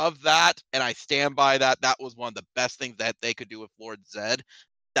love that, and I stand by that. That was one of the best things that they could do with Lord Zed.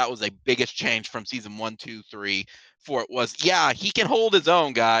 That was a biggest change from season 1, 2, 3. 4 was, yeah, he can hold his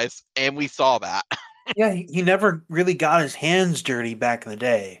own, guys, and we saw that. Yeah, he never really got his hands dirty back in the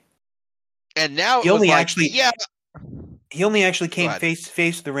day. And now He it was only like, actually- yeah, He only actually came ahead. face to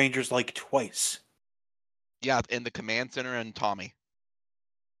face with the Rangers like twice. yeah, in the command center and Tommy.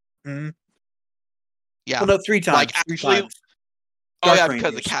 Hmm. Yeah. Well, no, 3 times. Like, 3 actually- times. Oh Dark yeah,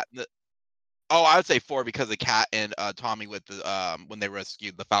 because the Rangers. cat. I would say 4 because the cat and Tommy with the when they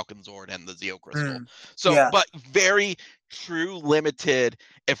rescued the Falcon Zord and the Zeo Crystal. So, yeah. but very true, limited.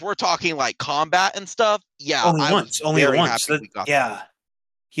 If we're talking like combat and stuff, yeah, Only I once. was Only very once. happy we got yeah. that.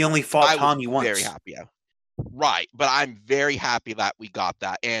 He only fought I Tommy was once. very happy. Yeah. Right, but I'm very happy that we got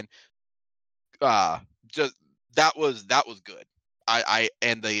that, and just that was good. I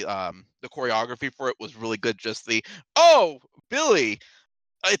and the choreography for it was really good. Just the Billy,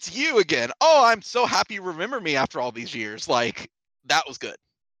 it's you again. Oh, I'm so happy you remember me after all these years. Like, that was good.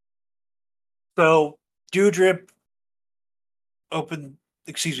 So Dewdrip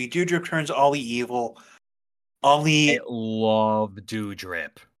Dewdrip turns Ollie evil. Ollie, I love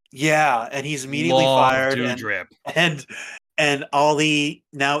Dewdrip. yeah, and he's immediately Love fired. Dewdrip. And Ollie,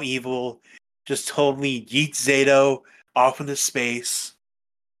 now evil, just totally yeets Zato off into space.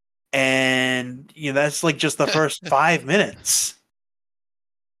 And that's like just the first 5 minutes.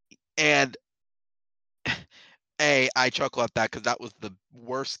 And I chuckle at that because that was the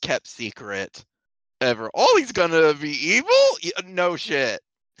worst kept secret ever. Oh, he's gonna be evil? No shit.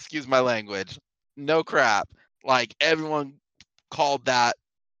 Excuse my language. No crap. Like, everyone called that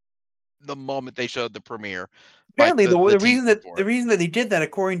the moment they showed the premiere. Apparently, Like, the teaser reason that they did that,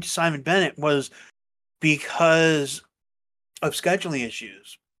 according to Simon Bennett, was because of scheduling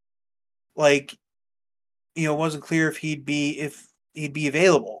issues. Like, it wasn't clear if he'd be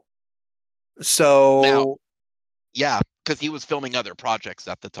available. So Now, yeah, because he was filming other projects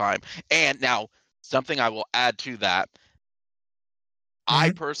at the time. And now, something I will add to that,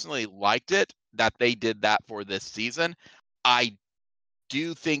 I personally liked it that they did that for this season. I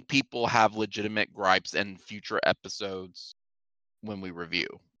do think people have legitimate gripes in future episodes when we review,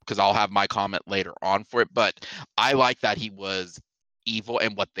 because I'll have my comment later on for it. But I like that he was evil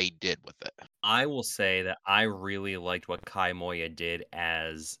and what they did with it. I will say that I really liked what Kai Moya did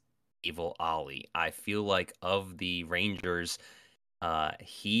as Evil Ollie. I feel like of the Rangers,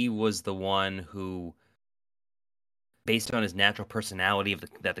 he was the one who, based on his natural personality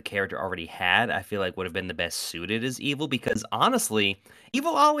that the character already had, I feel like would have been the best suited as evil, because honestly,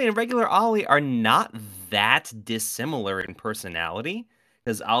 Evil Ollie and regular Ollie are not that dissimilar in personality,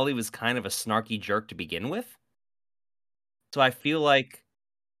 because Ollie was kind of a snarky jerk to begin with. So I feel like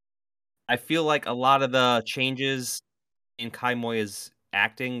a lot of the changes in Kai Moya's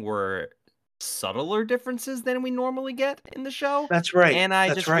acting were subtler differences than we normally get in the show. that's right. And I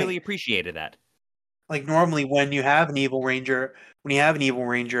That's just right. really appreciated that. Like, normally when you have an evil ranger,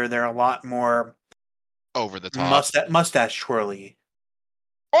 they're a lot more Over the top. mustache twirly.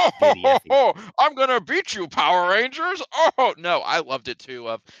 Oh, I'm gonna beat you, Power Rangers. Oh no, I loved it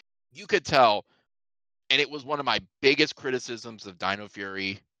too. You could tell, and it was one of my biggest criticisms of Dino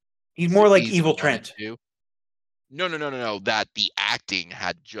Fury. He's more like season Evil 1 and Trent. 2. No. That the acting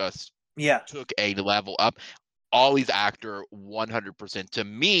had just Yeah. took a level up. Ollie's actor, 100%. To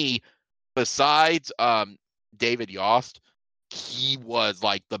me, besides David Yost, he was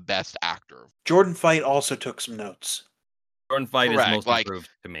like the best actor. Jordan Fight also took some notes. Jordan Fight Correct, is most like- improved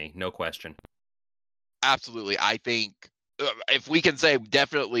to me, no question. Absolutely. I think if we can say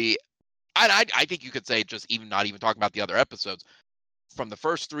definitely, I think you could say, just even not even talking about the other episodes, from the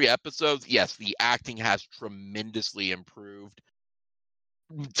first 3 episodes, yes, the acting has tremendously improved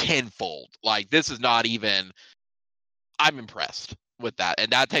tenfold. Like, this is not even, I'm impressed with that.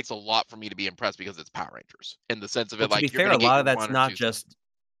 And that takes a lot for me to be impressed, because it's Power Rangers in the sense of Well, it. to Like, be you're fair, gonna a get lot your of that's 1 or not 2 just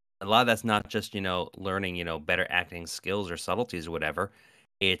learning, better acting skills or subtleties or whatever.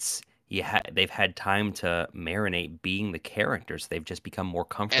 It's they've had time to marinate being the characters. They've just become more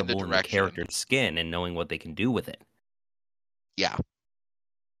comfortable in the direction. character's skin and knowing what they can do with it. Yeah.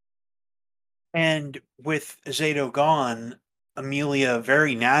 And with Zato gone, Amelia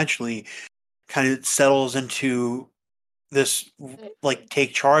very naturally kind of settles into this like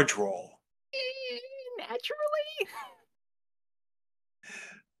take charge role. Naturally.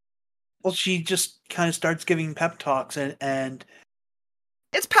 Well, she just kind of starts giving pep talks and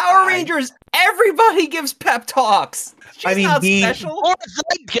It's Power Rangers. Everybody gives pep talks. She's not special. Or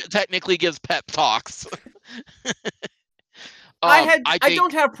Zed technically gives pep talks. I think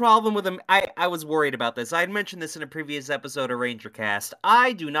don't have a problem with him. I was worried about this. I had mentioned this in a previous episode of Ranger Cast.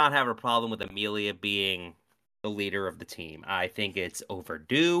 I do not have a problem with Amelia being the leader of the team. I think it's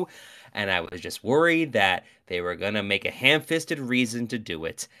overdue, and I was just worried that they were gonna make a ham-fisted reason to do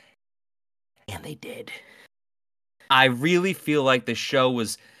it. And they did. I really feel like the show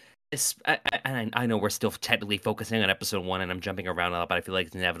was. I know we're still technically focusing on episode 1, and I'm jumping around a lot, but I feel like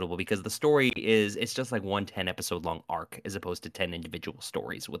it's inevitable because the story it's just like one 10-episode long arc as opposed to 10 individual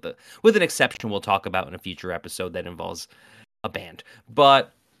stories with an exception we'll talk about in a future episode that involves a band.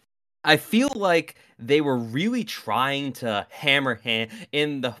 But I feel like they were really trying to hammer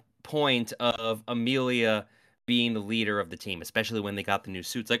in the point of Amelia being the leader of the team, especially when they got the new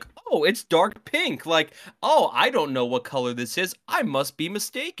suits. Like, oh, it's dark pink. Like, oh, I don't know what color this is. I must be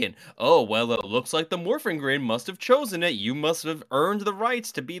mistaken. Oh, well, it looks like the Morphin Grid must have chosen it. You must have earned the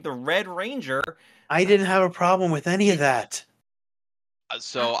rights to be the Red Ranger. I didn't have a problem with any of that.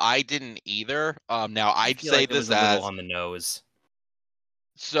 So I didn't either. Now I I'd feel say like it was this a little as on the nose.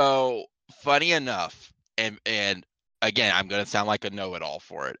 so funny enough, and again, I'm gonna sound like a know-it-all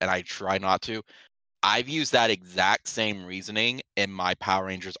for it, and I try not to. I've used that exact same reasoning in my Power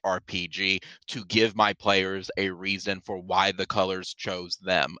Rangers RPG to give my players a reason for why the colors chose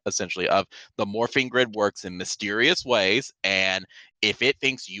them. Essentially, of the morphing grid works in mysterious ways, and if it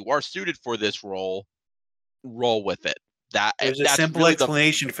thinks you are suited for this role, roll with it. There's a That's simple really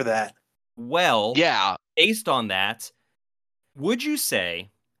explanation for that. Well, yeah. based on that, would you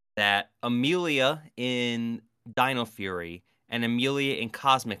say that Amelia in Dino Fury and Amelia in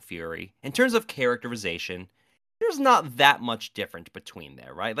Cosmic Fury, in terms of characterization, there's not that much different between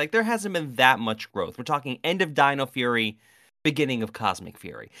there, right? Like, there hasn't been that much growth. We're talking end of Dino Fury, beginning of Cosmic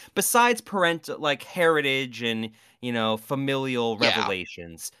Fury. Besides parental, like, heritage and, familial Yeah.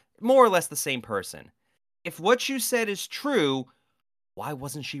 revelations, more or less the same person. If what you said is true, why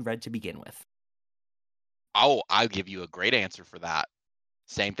wasn't she red to begin with? Oh, I'll give you a great answer for that.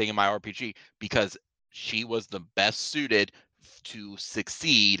 Same thing in my RPG, because she was the best suited to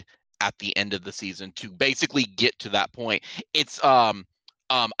succeed at the end of the season to basically get to that point. It's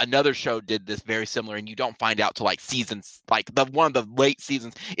another show did this very similar, and you don't find out till like seasons, like one of the late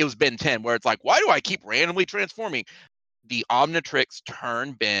seasons. It was Ben 10, where it's like, why do I keep randomly transforming? The Omnitrix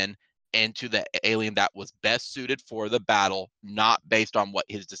turned Ben into the alien that was best suited for the battle, not based on what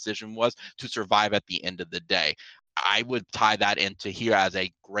his decision was to survive at the end of the day. I would tie that into here as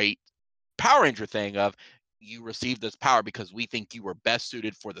a great Power Ranger thing of, you received this power because we think you were best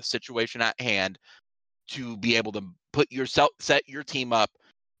suited for the situation at hand to be able to set your team up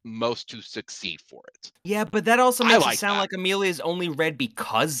most to succeed for it. Yeah, but that also I makes like it sound that. like Amelia's only red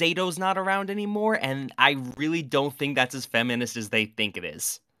because Zato's not around anymore, and I really don't think that's as feminist as they think it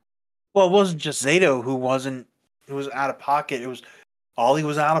is. Well, it wasn't just Zato who was out of pocket. It was Ollie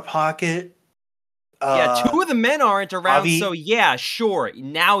was out of pocket. Yeah, two of the men aren't around, Javi- so yeah, sure.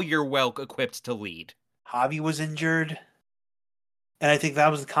 Now you're well equipped to lead. Javi was injured. And I think that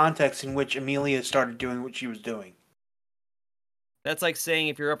was the context in which Amelia started doing what she was doing. That's like saying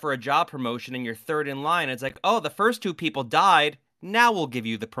if you're up for a job promotion and you're third in line, it's like, oh, the first two people died. Now we'll give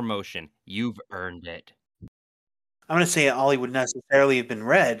you the promotion. You've earned it. I'm going to say Ollie would necessarily have been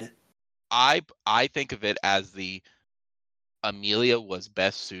red. I think of it as the Amelia was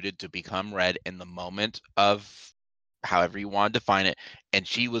best suited to become red in the moment of however you want to define it, and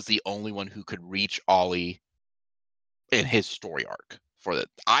she was the only one who could reach Ollie in his story arc for that.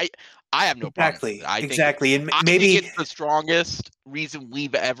 I have no problem with it. Exactly. And I maybe think it's the strongest reason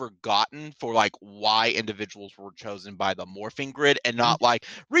we've ever gotten for like why individuals were chosen by the morphing grid, and not like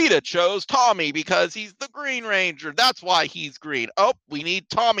Rita chose Tommy because he's the Green Ranger. That's why he's green. Oh, we need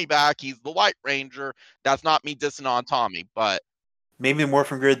Tommy back. He's the White Ranger. That's not me dissing on Tommy, but maybe the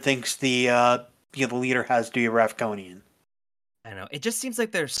Morphin Grid thinks the leader has to be a Ravkonian. I know. It just seems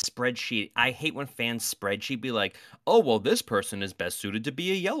like their spreadsheet. I hate when fans spreadsheet be like, oh, well, this person is best suited to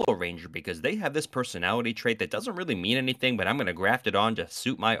be a Yellow Ranger because they have this personality trait that doesn't really mean anything, but I'm going to graft it on to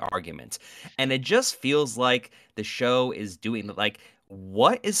suit my argument. And it just feels like the show is doing, like,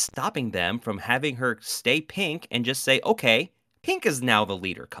 what is stopping them from having her stay pink and just say, okay, pink is now the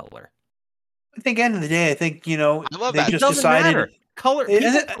leader color? I think end of the day, I love they that. It just doesn't decided. matter. Color, Is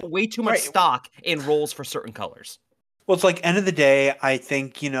people it- put way too much right. stock in roles for certain colors. Well, it's like end of the day, I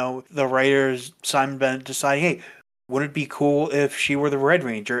think, the writers, Simon Bennett, deciding, hey, wouldn't it be cool if she were the Red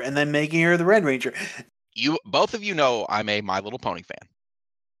Ranger, and then making her the Red Ranger? both of you know I'm a My Little Pony fan.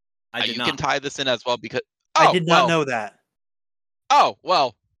 I did you not. can tie this in as well because I did not know that. Oh,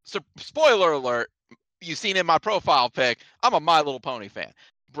 well, so spoiler alert. You've seen in my profile pic, I'm a My Little Pony fan.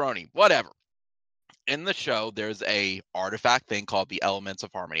 Brony, whatever. in the show, there's a artifact thing called the Elements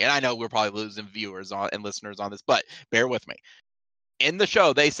of Harmony. And I know we're probably losing viewers on and listeners on this, but bear with me. In the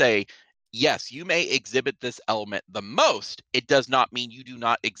show, they say, yes, you may exhibit this element the most. It does not mean you do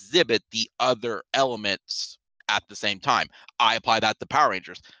not exhibit the other elements at the same time. I apply that to Power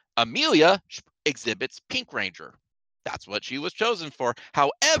Rangers. Amelia exhibits Pink Ranger. That's what she was chosen for.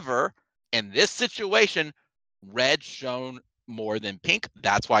 However, in this situation, red shown more than pink.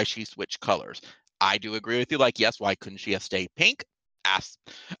 That's why she switched colors. I do agree with you. Like, yes, why couldn't she have stayed pink? Ask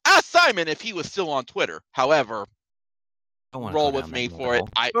Simon if he was still on Twitter. However, roll with me for it.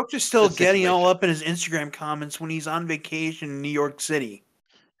 Folks are still getting all up in his Instagram comments when he's on vacation in New York City.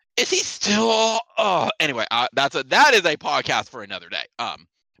 Is he still? Oh, anyway, that is a podcast for another day.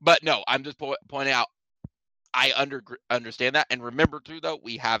 But no, I'm just pointing out. I understand that, and remember too, though,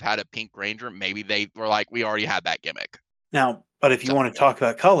 we have had a Pink Ranger. Maybe they were like, we already had that gimmick. Now, but if you want to talk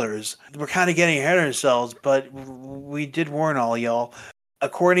about colors, we're kind of getting ahead of ourselves. But we did warn all y'all.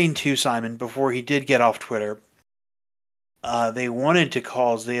 According to Simon, before he did get off Twitter, they wanted to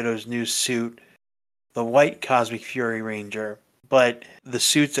call Zeto's new suit the White Cosmic Fury Ranger, but the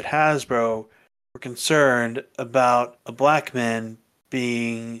suits at Hasbro were concerned about a black man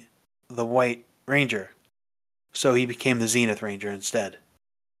being the White Ranger. So he became the Zenith Ranger instead.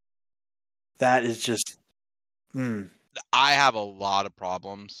 That is just... I have a lot of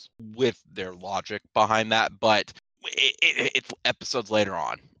problems with their logic behind that, but it's episodes later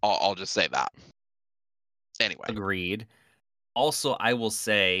on. I'll just say that. Anyway. Agreed. Also, I will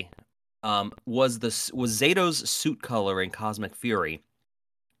say, was Zeto's suit color in Cosmic Fury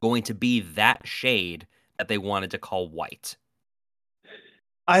going to be that shade that they wanted to call white?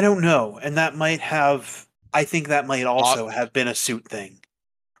 I don't know, and that might have... I think that might also have been a suit thing,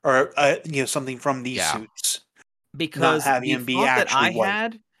 or something from these suits. Because not having the him be thought that actually I white.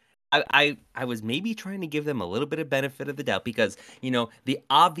 had, I was maybe trying to give them a little bit of benefit of the doubt because the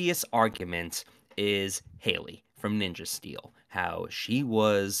obvious argument is Haley from Ninja Steel, how she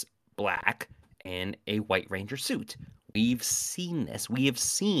was black in a White Ranger suit. We've seen this. We have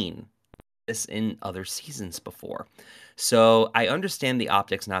seen this in other seasons before. So I understand the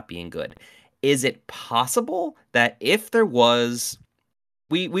optics not being good. Is it possible that if there was...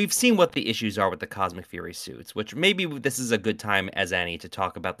 We've seen what the issues are with the Cosmic Fury suits, which maybe this is a good time as any to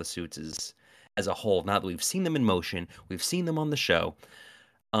talk about the suits as a whole. Now that we've seen them in motion, we've seen them on the show.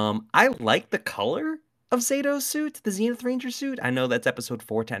 I like the color of Zeto's suit, the Zenith Ranger suit. I know that's episode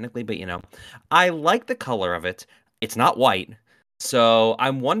 4 technically, but I like the color of it. It's not white. So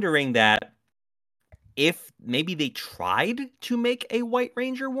I'm wondering that if maybe they tried to make a White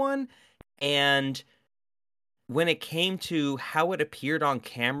Ranger one, and when it came to how it appeared on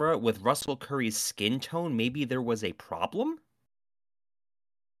camera with Russell Curry's skin tone, maybe there was a problem.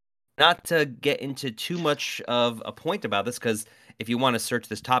 Not to get into too much of a point about this, because if you want to search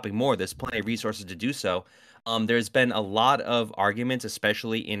this topic more, there's plenty of resources to do so. There's been a lot of arguments,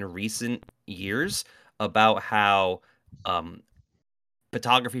 especially in recent years, about how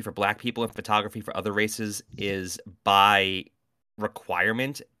photography for Black people and photography for other races is by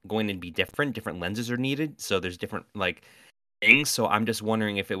requirement going to be different lenses are needed, so there's different things. So I'm just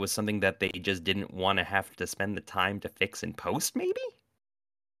wondering if it was something that they just didn't want to have to spend the time to fix in post. Maybe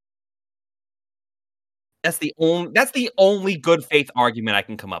that's the only good faith argument I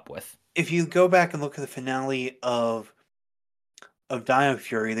can come up with. If you go back and look at the finale of Dino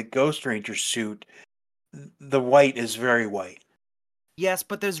Fury, the Ghost Ranger suit, the white is very white. Yes,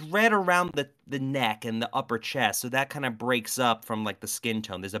 but there's red around the neck and the upper chest, so that kind of breaks up from the skin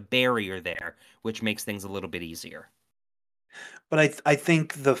tone. There's a barrier there, which makes things a little bit easier. But I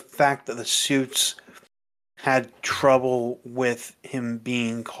think the fact that the suits had trouble with him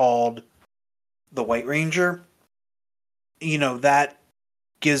being called the White Ranger, that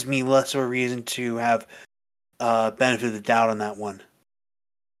gives me less of a reason to have benefit of the doubt on that one.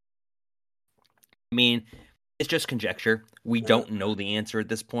 I mean, it's just conjecture. We don't know the answer at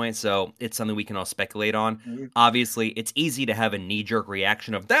this point, so it's something we can all speculate on. Mm-hmm. Obviously, it's easy to have a knee-jerk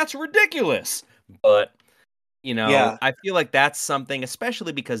reaction of, that's ridiculous! But, I feel like that's something,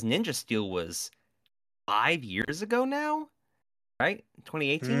 especially because Ninja Steel was 5 years ago now, right?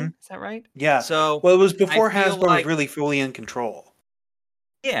 2018, mm-hmm. Is that right? Yeah. So, well, it was before Hasbro was really fully in control.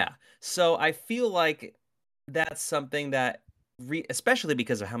 Yeah. So I feel like that's something that, especially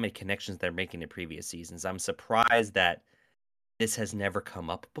because of how many connections they're making in previous seasons, I'm surprised that this has never come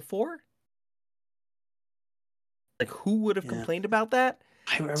up before. Who would have complained about that?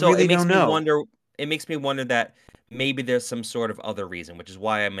 I really don't know. it makes me wonder that maybe there's some sort of other reason, which is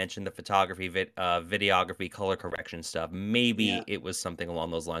why I mentioned the photography, videography, color correction stuff. Maybe it was something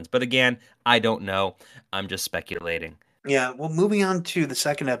along those lines. But again, I don't know. I'm just speculating. Yeah, well, moving on to the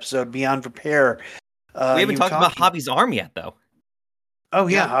second episode, Beyond Repair. We haven't talked about Javi's arm yet, though. Oh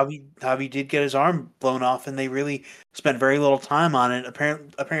yeah, Javi did get his arm blown off, and they really spent very little time on it.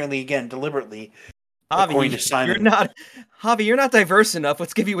 Apparently, again, deliberately. According to Simon, you're not diverse enough.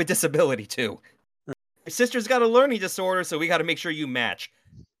 Let's give you a disability too. Your sister's got a learning disorder, so we got to make sure you match.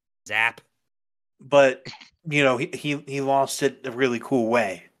 Zap. But he lost it a really cool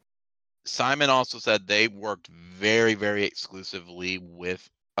way. Simon also said they worked very, very exclusively with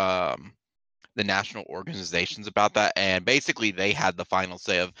the national organizations about that, and basically they had the final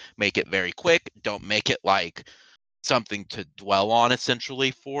say of make it very quick, don't make it like something to dwell on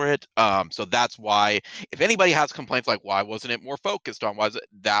essentially for it. So that's why, if anybody has complaints like why wasn't it more focused on,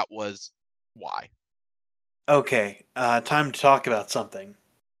 that was why. Okay, time to talk about something.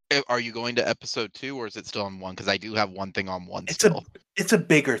 Are you going to episode 2 or is it still on 1? Because I do have one thing on 1 it's still. It's a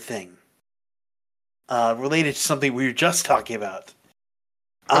bigger thing. Related to something we were just talking about.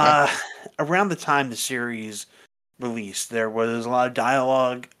 Okay. Around the time the series released, there was a lot of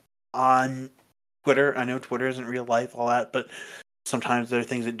dialogue on Twitter. I know Twitter isn't real life, all that, but sometimes there are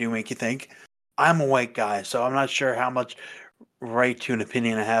things that do make you think. I'm a white guy, so I'm not sure how much right to an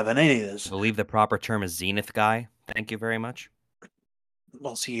opinion I have on any of this. I believe the proper term is Zenith guy. Thank you very much.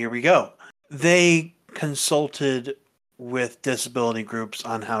 Well, see, here we go. They consulted with disability groups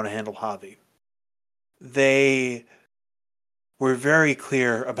on how to handle Javi. They were very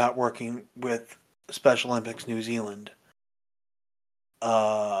clear about working with Special Olympics New Zealand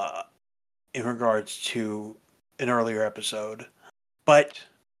in regards to an earlier episode. But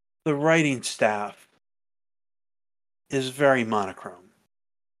the writing staff is very monochrome.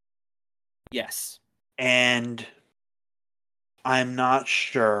 Yes. And I'm not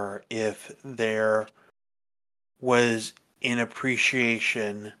sure if there was an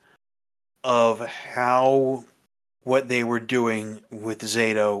appreciation of how what they were doing with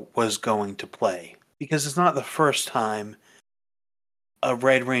Zato was going to play. Because it's not the first time a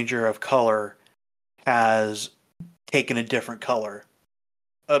Red Ranger of color has taken a different color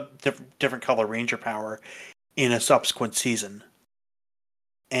Ranger power in a subsequent season.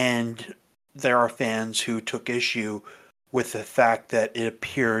 And there are fans who took issue with the fact that it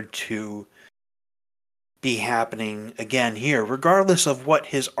appeared to be happening again here. Regardless of what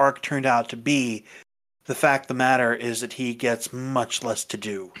his arc turned out to be, the fact of the matter is that he gets much less to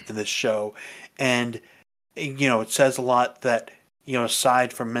do in this show. And, it says a lot that,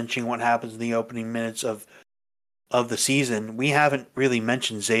 aside from mentioning what happens in the opening minutes of the season, we haven't really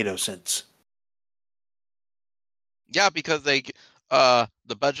mentioned Zato since. Yeah, because the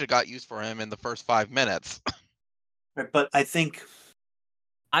budget got used for him in the first 5 minutes. But I think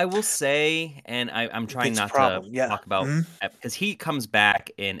I will say, and I'm trying not to talk about, because he comes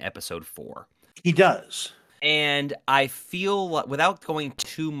back in episode 4. He does. And I feel, without going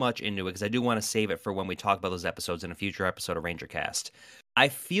too much into it, because I do want to save it for when we talk about those episodes in a future episode of Ranger Cast, I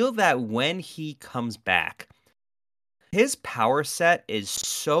feel that when he comes back, his power set is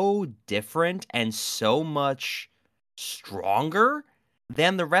so different and so much stronger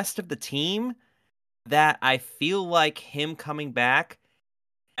than the rest of the team that I feel like him coming back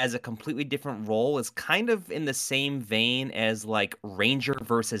as a completely different role is kind of in the same vein as like Ranger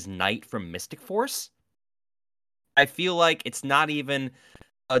versus Knight from Mystic Force. I feel like it's not even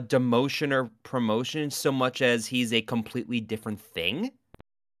a demotion or promotion so much as he's a completely different thing.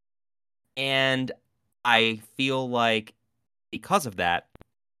 And I feel like because of that,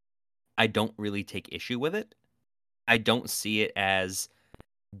 I don't really take issue with it. I don't see it as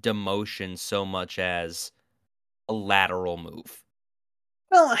demotion so much as a lateral move.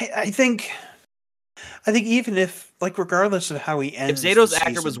 Well, I think even if, regardless of how he ends, if Zato's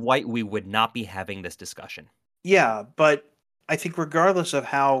actor was white, we would not be having this discussion. Yeah, but I think regardless of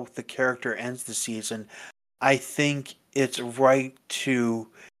how the character ends the season, I think it's right to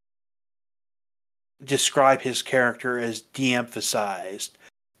describe his character as de-emphasized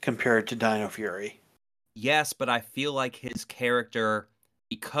compared to Dino Fury. Yes, but I feel like his character,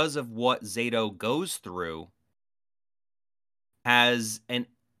 because of what Zato goes through, has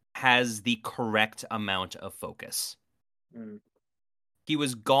the correct amount of focus. He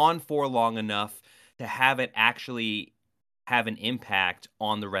was gone for long enough to have it actually have an impact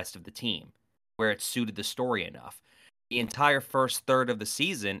on the rest of the team, where it suited the story enough. The entire first third of the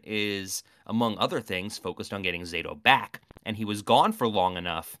season is, among other things, focused on getting Zato back, and he was gone for long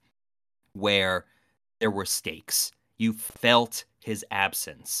enough where there were stakes. You felt his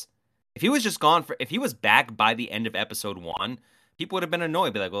absence. If he was back by the end of episode 1, people would have been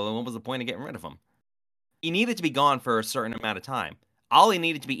annoyed. Be like, well, then what was the point of getting rid of him? He needed to be gone for a certain amount of time. Ollie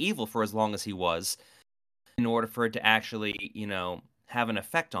needed to be evil for as long as he was in order for it to actually, have an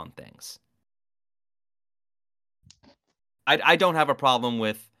effect on things. I don't have a problem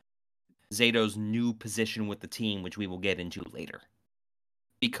with Zato's new position with the team, which we will get into later,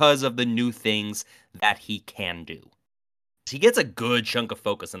 because of the new things that he can do. He gets a good chunk of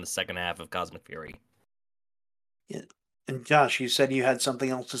focus in the second half of Cosmic Fury. Yeah. And Josh, you said you had something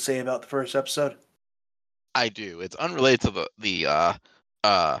else to say about the first episode? I do. It's unrelated to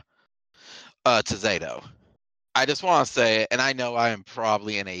to Zato. I just want to say, and I know I am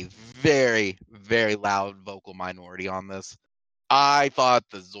probably in a very, very loud vocal minority on this. I thought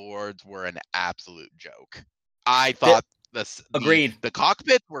the Zords were an absolute joke. I thought Agreed. The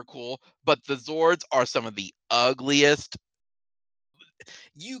cockpits were cool, but the Zords are some of the ugliest.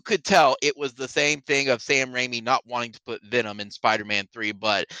 You could tell it was the same thing of Sam Raimi not wanting to put Venom in Spider-Man 3,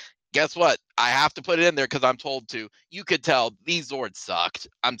 but guess what? I have to put it in there because I'm told to. You could tell these Zords sucked.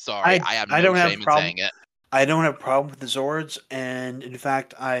 I'm sorry. I have no shame in saying it. I don't have a problem with the Zords, and in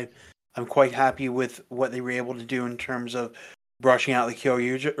fact, I'm quite happy with what they were able to do in terms of brushing out the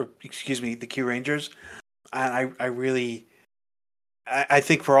Q Rangers. I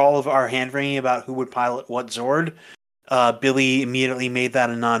think for all of our hand wringing about who would pilot what Zord, Billy immediately made that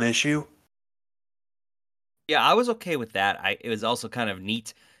a non-issue. Yeah, I was okay with that. It was also kind of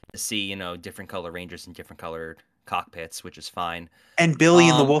neat to see, different color Rangers and different colored cockpits, which is fine. And Billy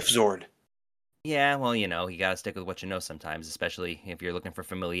and the Wolf Zord. Yeah, well, you gotta stick with what you know sometimes, especially if you're looking for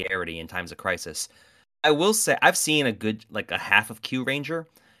familiarity in times of crisis. I will say, I've seen a half of Q Ranger.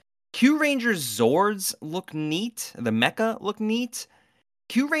 Q Ranger's Zords look neat. The mecha look neat.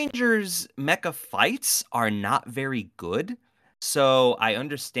 Q Ranger's mecha fights are not very good. So I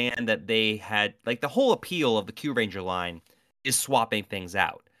understand that they had, the whole appeal of the Q Ranger line is swapping things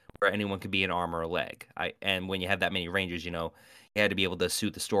out, where anyone could be an arm or a leg. And when you have that many Rangers, you had to be able to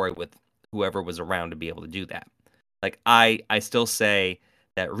suit the story with whoever was around to be able to do that. I still say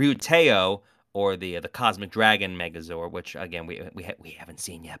that Ryuteo, or the Cosmic Dragon Megazord, which again we haven't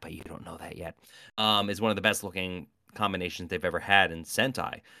seen yet, but you don't know that yet, is one of the best looking combinations they've ever had in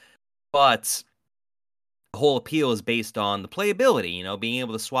Sentai. But the whole appeal is based on the playability, being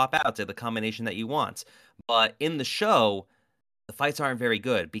able to swap out to the combination that you want. But in the show, the fights aren't very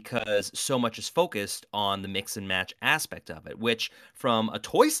good because so much is focused on the mix and match aspect of it, which from a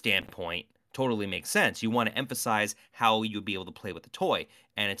toy standpoint totally makes sense. You want to emphasize how you'll be able to play with the toy,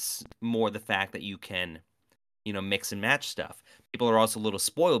 and it's more the fact that you can, mix and match stuff. People are also a little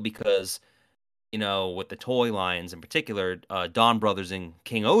spoiled because, with the toy lines in particular, Dawn Brothers and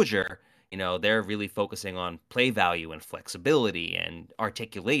King Oger, they're really focusing on play value and flexibility and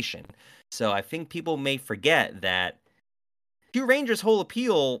articulation. So I think people may forget that Q Ranger's whole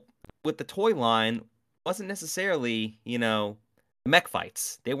appeal with the toy line wasn't necessarily, mech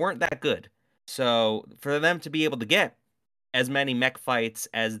fights. They weren't that good. So for them to be able to get as many mech fights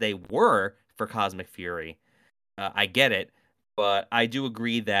as they were for Cosmic Fury, I get it. But I do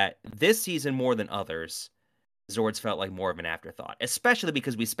agree that this season, more than others, Zords felt like more of an afterthought, especially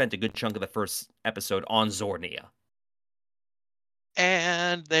because we spent a good chunk of the first episode on Zornia.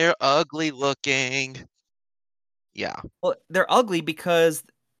 And they're ugly looking. Yeah. Well, they're ugly because,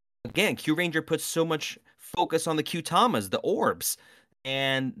 again, Q Ranger puts so much focus on the Q-Tamas, the orbs,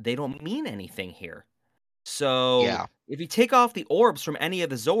 and they don't mean anything here. So if you take off the orbs from any of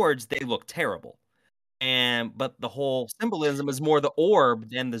the Zords, they look terrible. But the whole symbolism is more the orb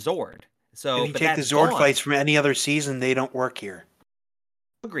than the Zord. So if you take the Zord fights from any other season, they don't work here.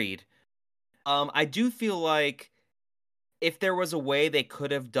 Agreed. I do feel like if there was a way they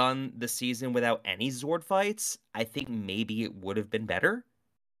could have done the season without any Zord fights, I think maybe it would have been better.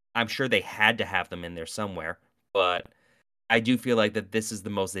 I'm sure they had to have them in there somewhere, but I do feel like that this is the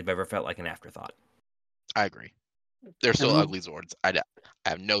most they've ever felt like an afterthought. I agree. They're still ugly Zords. I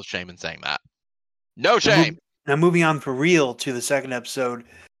have no shame in saying that. No shame! Now moving on for real to the second episode,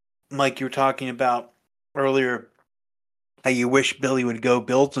 Mike, you were talking about earlier how you wish Billy would go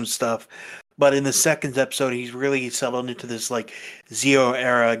build some stuff. But in the second episode, he's really settled into this Zeo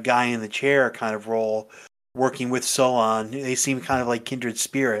era guy in the chair kind of role, working with Solon. They seem kind of like kindred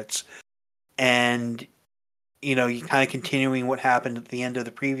spirits. And, you kind of continuing what happened at the end of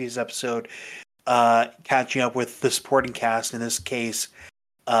the previous episode, catching up with the supporting cast, in this case,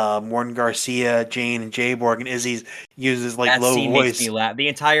 Morton Garcia, Jane, and Jayborg, and Izzy uses that low scene voice. Makes me laugh. The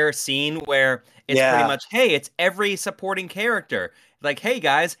entire scene where it's pretty much, hey, it's every supporting character. Like, hey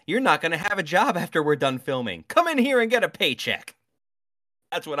guys, you're not going to have a job after we're done filming. Come in here and get a paycheck.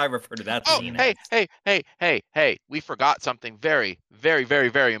 That's what I refer to that Oh, scene hey, as. hey! We forgot something very, very, very,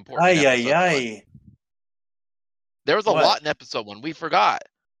 very important Ay, in ay, episode 1. ay. There was a What? lot in episode 1. We forgot.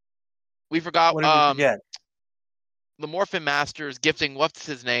 We forgot What did we forget? the Morphin Masters gifting, what's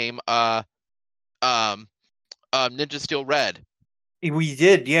his name? Ninja Steel Red. We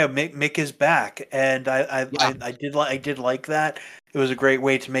did, yeah. Mick is back, and Yeah. I did like that. It was a great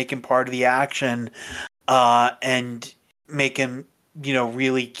way to make him part of the action, and make him,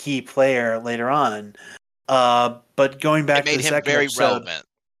 really key player later on. But going back It to made the him second very episode, relevant.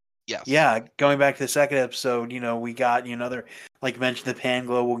 Yes. yeah, going back to the second episode, we got another, like you mentioned, the Pan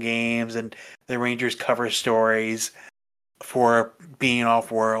Global Games and the Rangers cover stories for being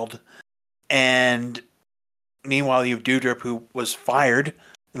off world, and meanwhile, you have Doudrop, who was fired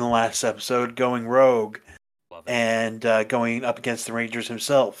in the last episode, going rogue and going up against the Rangers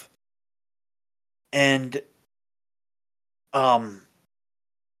himself. And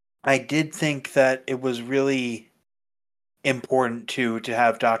I did think that it was really important to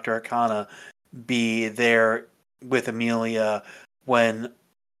have Dr. Arcana be there with Amelia when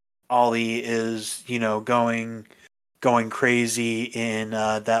Ollie is, going crazy in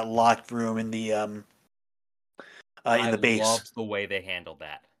that locked room in the base. I loved the way they handled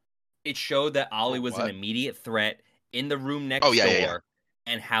that. It showed that Ollie was an what? immediate threat in the room next Oh, yeah, door, yeah, yeah.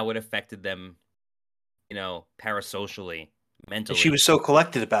 and how it affected them, parasocially, mentally. She was so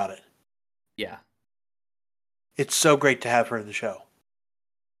collected about it. Yeah. It's so great to have her in the show.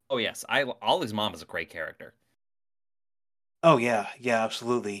 Oh yes, Ollie's mom is a great character. Oh yeah,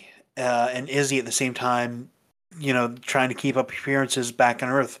 absolutely. And Izzy at the same time, trying to keep up appearances back on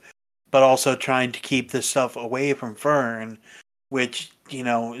Earth, but also trying to keep this stuff away from Fern, which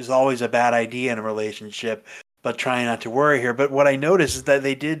is always a bad idea in a relationship. But trying not to worry here. But what I noticed is that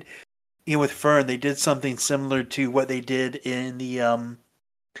they did, with Fern, they did something similar to what they did in the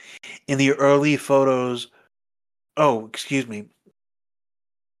early photos. Oh, excuse me.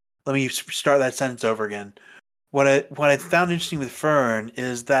 Let me start that sentence over again. What I found interesting with Fern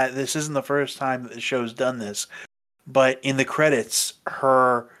is that this isn't the first time that the show's done this, but in the credits,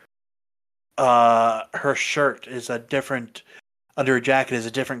 her shirt is under her jacket is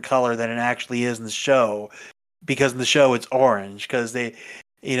a different color than it actually is in the show, because in the show it's orange, because they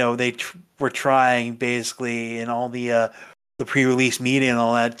were trying basically in all the pre-release media and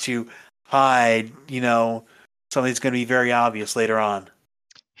all that to hide something that's going to be very obvious later on.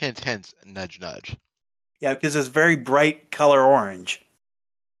 Hint, hint, nudge, nudge. Yeah, because it's very bright color orange.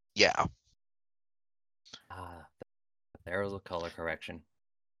 Yeah. There was a color correction.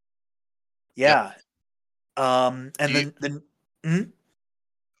 Yeah. And then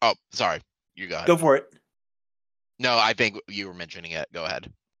Oh, sorry. You got it. go for it. No, I think you were mentioning it. Go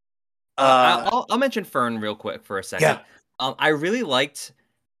ahead. I'll mention Fern real quick for a second. Yeah. I really liked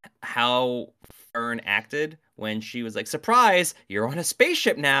how Fern acted when she was like, "Surprise! You're on a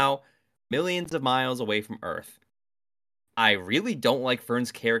spaceship now, millions of miles away from Earth." I really don't like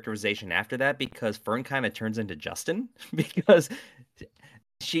Fern's characterization after that, because Fern kind of turns into Justin, because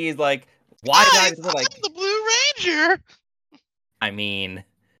she's like, "Why did I like I'm the Blue Ranger?" I mean,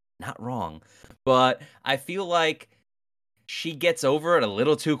 not wrong, but I feel like she gets over it a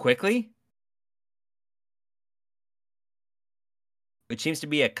little too quickly, which seems to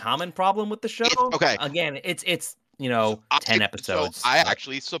be a common problem with the show. Okay. Again, it's 10 episodes. So I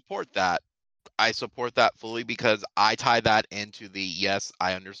actually support that. I support that fully, because I tie that into the, yes,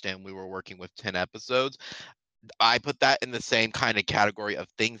 I understand we were working with 10 episodes. I put that in the same kind of category of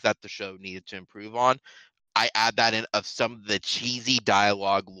things that the show needed to improve on. I add that in of some of the cheesy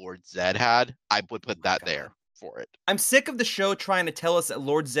dialogue Lord Zed had. I would put that there for it. I'm sick of the show trying to tell us that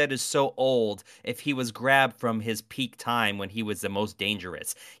Lord Zed is so old if he was grabbed from his peak time when he was the most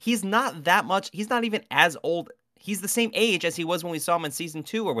dangerous. He's not that much. He's not even as old. He's the same age as he was when we saw him in season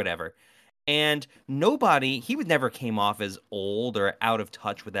 2 or whatever. And he would never came off as old or out of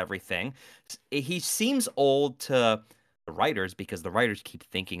touch with everything. He seems old to the writers, because the writers keep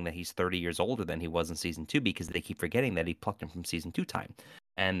thinking that he's 30 years older than he was in season 2, because they keep forgetting that he plucked him from season 2 time.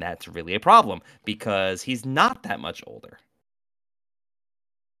 And that's really a problem, because he's not that much older.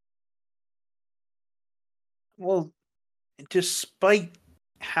 Well, despite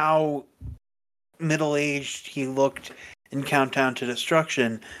how middle-aged he looked in Countdown to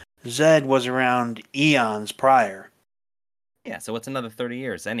Destruction, Zed was around eons prior. Yeah, so it's another 30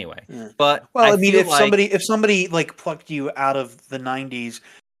 years anyway. Yeah. But well, I mean, if somebody like plucked you out of the 90s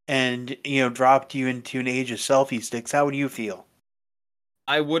and dropped you into an age of selfie sticks, how would you feel?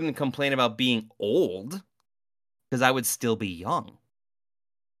 I wouldn't complain about being old, because I would still be young.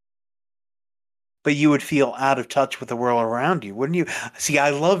 but you would feel out of touch with the world around you, wouldn't you? See, I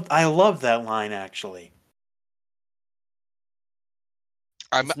love that line actually.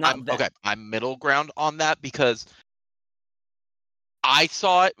 I'm It's not that. okay. I'm middle ground on that because I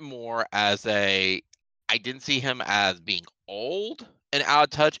saw it more as I didn't see him as being old and out of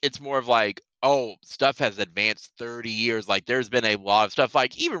touch. It's more of like, oh, stuff has advanced 30 years. Like there's been a lot of stuff.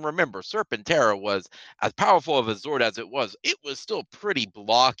 Like even remember, Serpentera was as powerful of a Zord as it was still pretty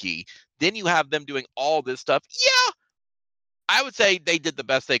blocky. Then you have them doing all this stuff. Yeah, I would say they did the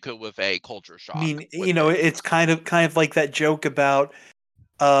best they could with a culture I shock mean, with it. it's kind of like that joke about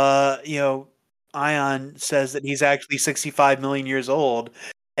Ion says that he's actually 65 million years old,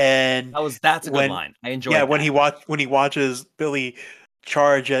 and That's a good when line. I enjoyed when he watches Billy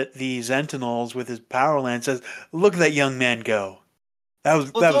charge at the Sentinels with his power lance, says, "Look at that young man go." That was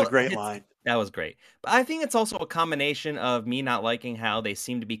a great line. That was great. But I think it's also a combination of me not liking how they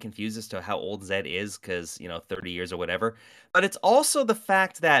seem to be confused as to how old Zed is because, 30 years or whatever. But it's also the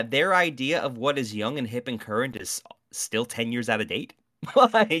fact that their idea of what is young and hip and current is still 10 years out of date.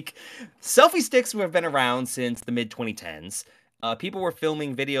 Like, selfie sticks have been around since the mid 2010s. People were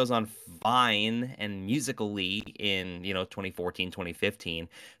filming videos on Vine and Musical.ly in 2014, 2015.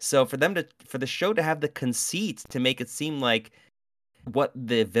 So for the show to have the conceit to make it seem like what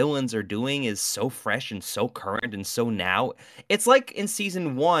the villains are doing is so fresh and so current and so now. It's like in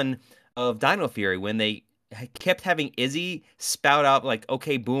season 1 of Dino Fury when they kept having Izzy spout out like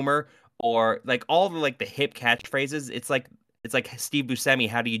 "Okay, Boomer" or like all the the hip catchphrases. It's like Steve Buscemi,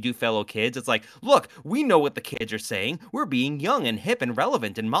 "How do you do, fellow kids?" It's like, look, we know what the kids are saying. We're being young and hip and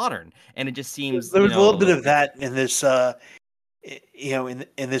relevant and modern, and it just seems There was a little bit of that in this, in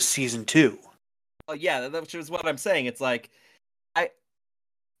this season 2. Oh yeah, which is what I'm saying. It's like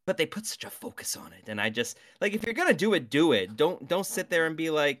but they put such a focus on it, and I just if you're gonna do it, do it. Don't sit there and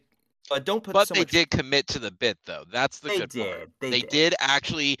be like, but don't put. But so they much... did commit to the bit, though. That's the good part. They did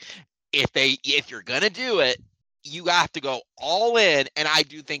actually. If you're gonna do it, you have to go all in, and I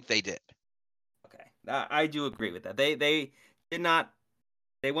do think they did. Okay, I do agree with that. They did not.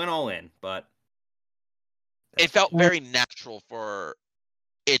 They went all in, but it felt very natural for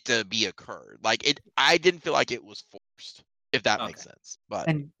it to be occurred. I didn't feel like it was forced. If that makes sense. But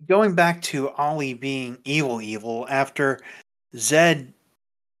and going back to Ollie being evil after Zed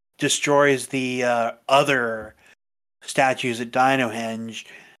destroys the other statues at Dinohenge,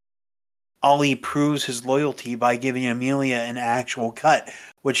 Ollie proves his loyalty by giving Amelia an actual cut,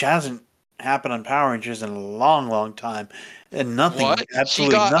 which hasn't happened on Power Rangers in a long, long time, and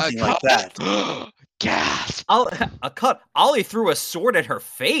absolutely nothing like that. Gasp! A cut. Ollie threw a sword at her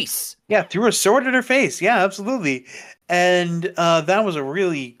face. Yeah, threw a sword at her face. Yeah, absolutely. And that was a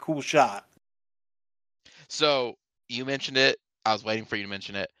really cool shot. So you mentioned it. I was waiting for you to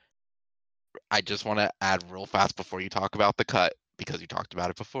mention it. I just want to add real fast before you talk about the cut, because you talked about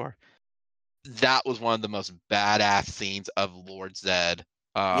it before. That was one of the most badass scenes of Lord Zed.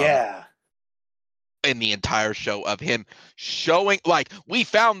 Yeah. In the entire show, of him showing we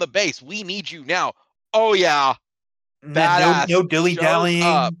found the base. We need you now. Oh yeah. Badass. No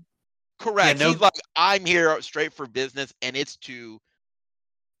dilly-dallying. Correct. Yeah, He's like, I'm here straight for business, and it's to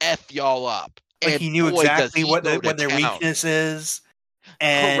F y'all up. Like, and he knew exactly what their weakness is.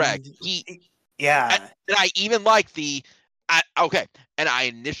 And correct. And I even like okay. And I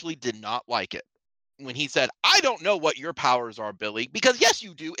initially did not like it when he said, I don't know what your powers are, Billy, because yes,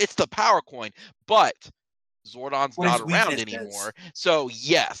 you do. It's the power coin, but Zordon's not around anymore. So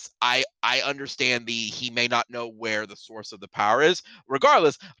yes, I understand he may not know where the source of the power is,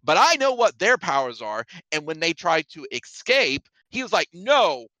 regardless, but I know what their powers are. And when they tried to escape, he was like,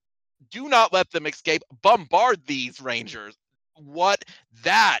 no, do not let them escape. Bombard these Rangers.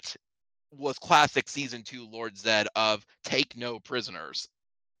 That was classic season 2 Lord Zed of take no prisoners.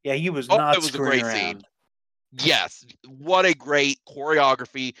 Yeah, he was not it was a great scene. Yes, what a great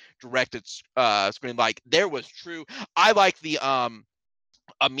choreography, directed screen. There was true. I like the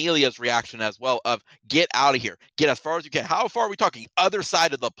Amelia's reaction as well of get out of here, get as far as you can. How far are we talking? Other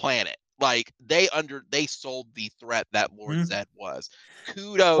side of the planet. They sold the threat that Lord Zed was.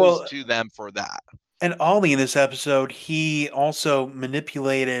 Kudos to them for that. And Ollie in this episode, he also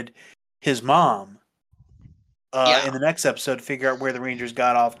manipulated his mom in the next episode to figure out where the Rangers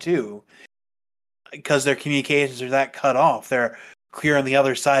got off to. Because their communications are that cut off. They're clear on the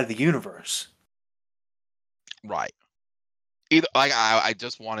other side of the universe. Right. I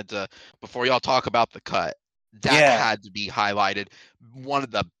just wanted to, before y'all talk about the cut, that had to be highlighted. One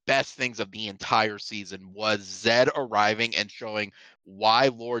of the best things of the entire season was Zed arriving and showing why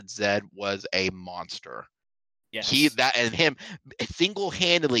Lord Zed was a monster. Yes. Him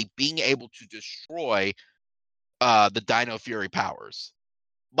single-handedly being able to destroy the Dino Fury powers.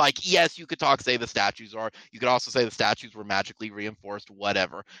 Like, yes, you could say the statues are. You could also say the statues were magically reinforced,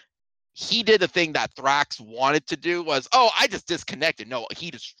 whatever. He did the thing that Thrax wanted to do was, I just disconnected. No, he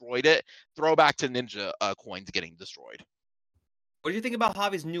destroyed it. Throwback to Ninja coins getting destroyed. What do you think about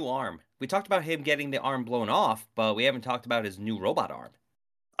Javi's new arm? We talked about him getting the arm blown off, but we haven't talked about his new robot arm.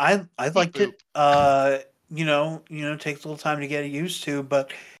 I liked it. Takes a little time to get used to,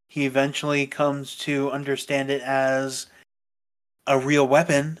 but he eventually comes to understand it as a real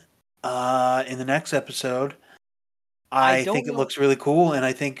weapon. In the next episode, I think it looks really cool, and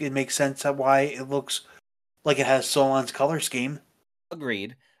I think it makes sense why it looks like it has Solon's color scheme.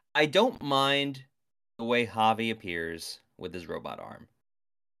 Agreed. I don't mind the way Javi appears with his robot arm.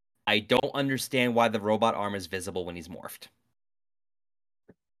 I don't understand why the robot arm is visible when he's morphed.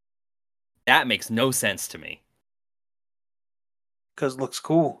 That makes no sense to me. Because it looks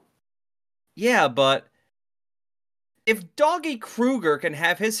cool. Yeah, but if Doggy Kruger can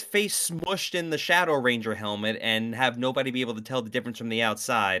have his face smushed in the Shadow Ranger helmet and have nobody be able to tell the difference from the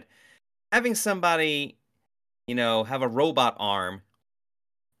outside, having somebody, have a robot arm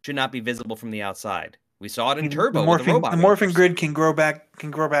should not be visible from the outside. We saw it in Turbo with the robot. The morphing grid can grow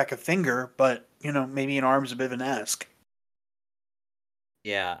back a finger, but maybe an arm's a bit of an ask.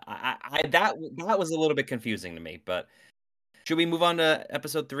 Yeah, that was a little bit confusing to me, but should we move on to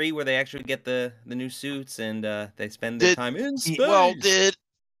episode 3 where they actually get the new suits and they spend their time in space? Well,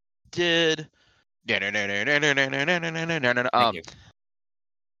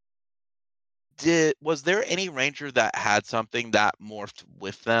 was there any Ranger that had something that morphed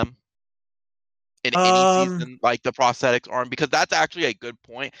with them in any season, like the prosthetics arm? Because that's actually a good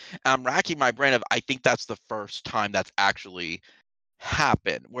point. I'm racking my brain I think that's the first time that's actually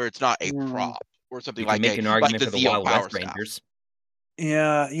happened, where it's not a prop or something like make an argument for the Wild West Rangers.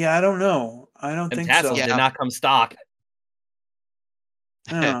 Yeah, I don't know. I don't think so. Tassels did not come stock.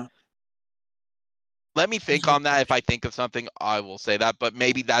 Yeah. Let me think on that. If I think of something, I will say that. But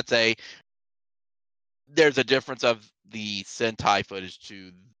maybe there's a difference of the Sentai footage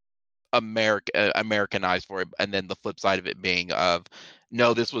to Americanized for it, and then the flip side of it being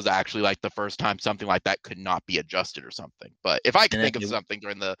no, this was actually like the first time something like that could not be adjusted or something. But if I can think of something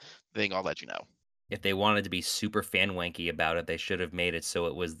during the thing, I'll let you know. If they wanted to be super fan wanky about it, they should have made it so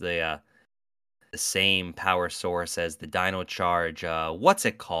it was the same power source as the Dino Charge. What's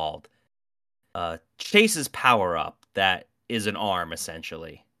it called? Chase's power up. That is an arm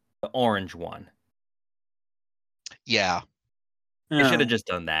essentially, the orange one. Yeah. They should have just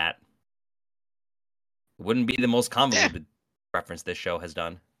done that. It wouldn't be the most convoluted reference this show has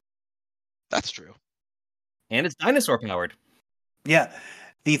done. That's true. And it's dinosaur powered. Yeah.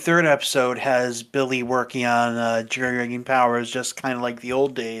 The third episode has Billy working on jury-rigging powers, just kind of like the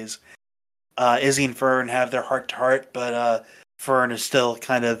old days. Izzy and Fern have their heart-to-heart, but Fern is still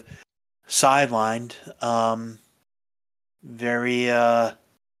kind of sidelined.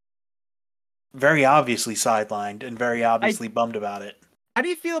 Very obviously sidelined and very obviously bummed about it. How do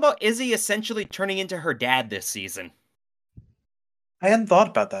you feel about Izzy essentially turning into her dad this season? I hadn't thought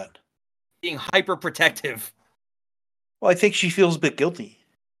about that. Being hyper protective. Well, I think she feels a bit guilty.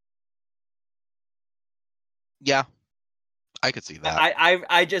 Yeah, I could see that.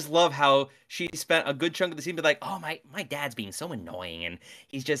 I just love how she spent a good chunk of the scene be like, oh, my dad's being so annoying, and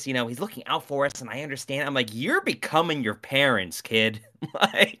he's just, he's looking out for us, and I understand. I'm like, you're becoming your parents, kid.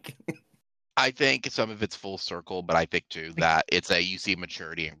 Like, I think some of it's full circle, but I think too that you see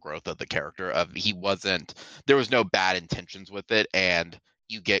maturity and growth of the character. There was no bad intentions with it, and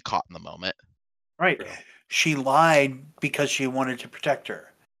you get caught in the moment. Right. She lied because she wanted to protect her.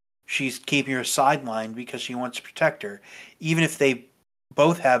 She's keeping her sidelined because she wants to protect her. Even if they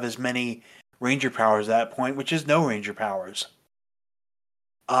both have as many Ranger powers at that point, which is no Ranger powers.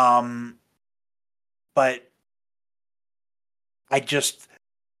 But I just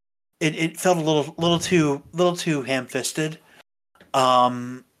it felt a little too ham-fisted.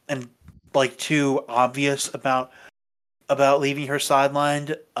 And like too obvious about leaving her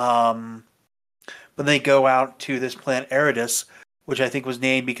sidelined. But they go out to this planet Eridus, which I think was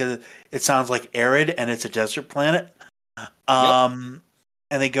named because it sounds like arid and it's a desert planet. And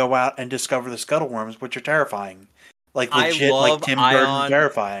they go out and discover the scuttleworms, which are terrifying. Like legit, like Tim Burton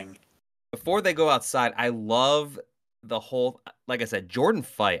terrifying. Before they go outside, I love the whole, like I said, Jordan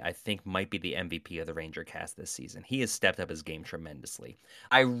Fite, I think, might be the MVP of the Ranger cast this season. He has stepped up his game tremendously.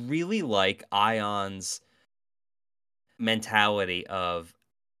 I really like Ion's mentality of,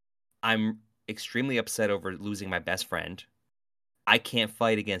 I'm extremely upset over losing my best friend. I can't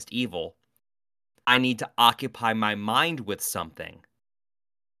fight against evil. I need to occupy my mind with something.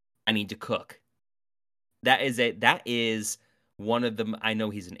 I need to cook. That is one of the, I know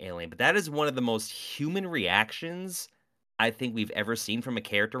he's an alien, but that is one of the most human reactions I think we've ever seen from a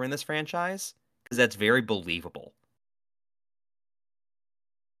character in this franchise, because that's very believable.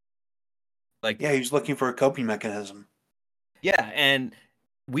 Like, Yeah, he was looking for a coping mechanism. yeah, and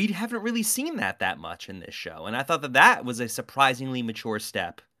we haven't really seen that much in this show, and I thought that was a surprisingly mature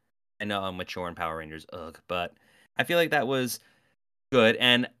step. I know I'm mature in Power Rangers, but I feel like that was good.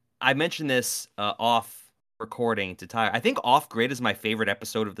 And I mentioned this off recording to Tyler. I think Off Grid is my favorite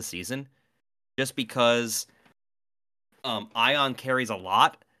episode of the season, just because Ion carries a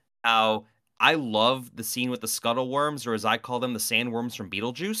lot. How I love the scene with the scuttle worms, or as I call them, the sandworms from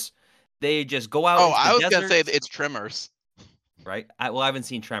Beetlejuice. They just go out Oh, into the I was desert. gonna say it's Tremors. Right? I haven't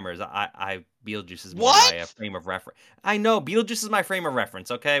seen Tremors. Beetlejuice is more What? my frame of reference. I know Beetlejuice is my frame of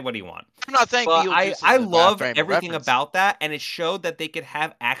reference. Okay, what do you want? I'm not saying But Beetlejuice is I a bad love frame of everything reference. about that, and it showed that they could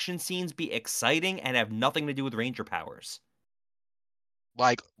have action scenes be exciting and have nothing to do with Ranger powers.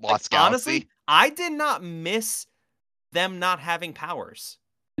 Like Lost Honestly, Galaxy. I did not miss them not having powers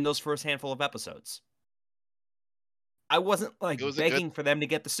in those first handful of episodes. I wasn't like It was a begging for them to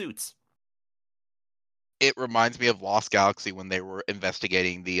get the suits. It reminds me of Lost Galaxy when they were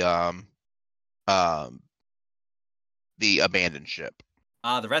investigating the abandoned ship.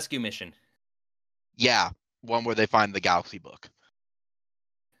 The rescue mission. Yeah, one where they find the Galaxy book.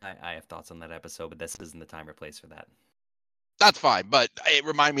 I have thoughts on that episode, but this isn't the time or place for that. That's fine, but it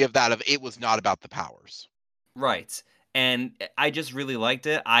reminded me of that. Of it was not about the powers. Right. And I just really liked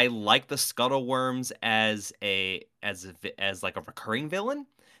it. I like the scuttle worms as like a recurring villain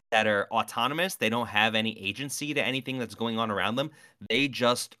that are autonomous. They don't have any agency to anything that's going on around them. They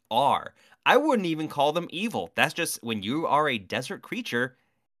just are. I wouldn't even call them evil. That's just when you are a desert creature,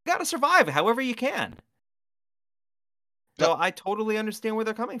 you got to survive however you can. So I totally understand where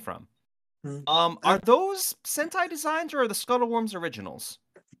they're coming from. Are those Sentai designs or are the scuttle worms originals?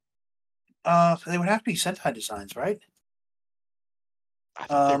 They would have to be Sentai designs, right? I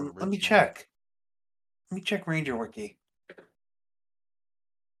thought they were Let me original. check. Let me check Ranger Wiki.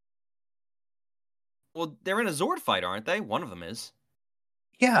 Well, they're in a Zord fight, aren't they? One of them is.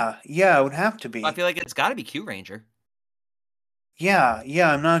 Yeah, it would have to be. I feel like it's got to be Q Ranger. Yeah,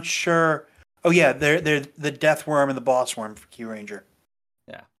 I'm not sure. Oh yeah, they're the Death Worm and the Boss Worm for Q Ranger.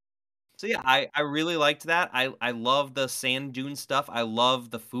 Yeah. So yeah, I really liked that. I love the sand dune stuff. I love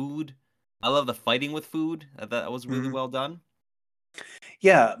the food. I love the fighting with food. That was really well done.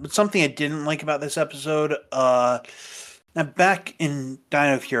 Yeah, but something I didn't like about this episode, now back in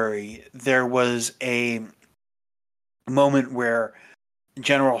Dino Fury, there was a moment where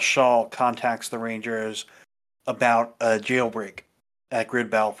General Shaw contacts the Rangers about a jailbreak at Grid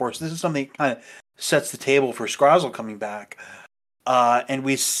Battle Force. This is something that kind of sets the table for Scrozzle coming back. And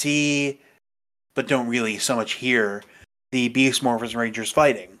we see, but don't really so much hear, the Beast Morphers Rangers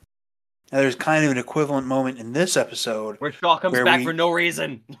fighting. Now, there's kind of an equivalent moment in this episode where Shaw comes back for no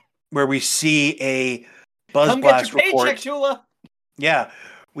reason, where we see a Buzz Come Blast get your report. paycheck, Chula. Yeah,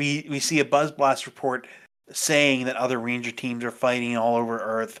 we see a Buzz Blast report saying that other Ranger teams are fighting all over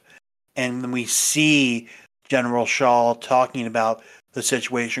Earth, and then we see General Shaw talking about the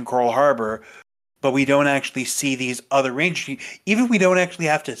situation in Coral Harbor, but we don't actually see these other Ranger teams. Even if we don't actually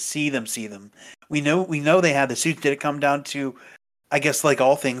have to see them. We know they had the suits. Did it come down to, I guess, like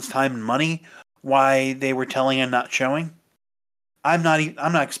all things, time and money, why they were telling and not showing? I'm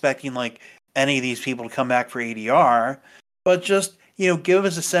not expecting like any of these people to come back for ADR, but just give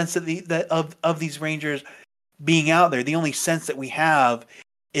us a sense of these Rangers being out there. The only sense that we have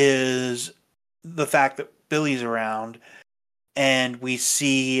is the fact that Billy's around, and we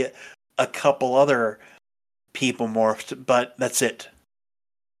see a couple other people morphed, but that's it.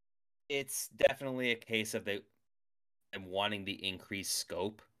 It's definitely a case of them wanting the increased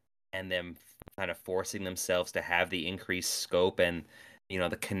scope and them kind of forcing themselves to have the increased scope and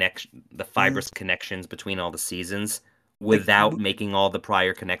the fibrous connections between all the seasons without making all the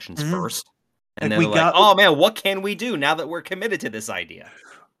prior connections first. And then oh man, what can we do now that we're committed to this idea?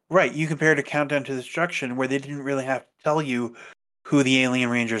 Right, you compare to Countdown to Destruction, where they didn't really have to tell you who the Alien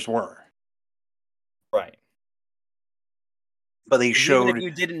Rangers were. Right. But they showed... Even if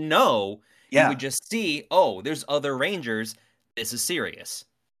you didn't know, you would just see, oh, there's other Rangers. This is serious.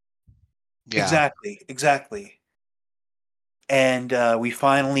 Yeah. Exactly. And we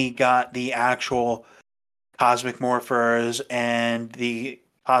finally got the actual Cosmic Morphers, and the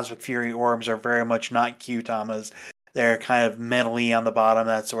Cosmic Fury Orbs are very much not Q-Tamas. They're kind of mentally on the bottom,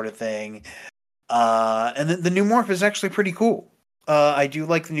 that sort of thing. And the new morph is actually pretty cool. I do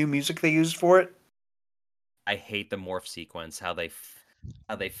like the new music they used for it. I hate the morph sequence. How they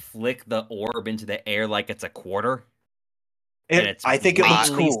flick the orb into the air like it's a quarter, and it's I think it looks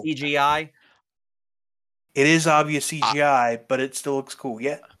blatantly cool. CGI. It is obvious CGI, but it still looks cool.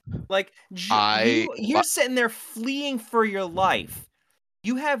 Yeah. Like you're sitting there fleeing for your life.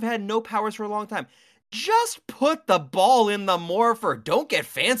 You have had no powers for a long time. Just put the ball in the morpher. Don't get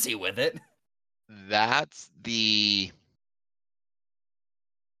fancy with it. That's the.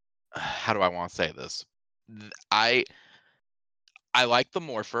 How do I want to say this? I like the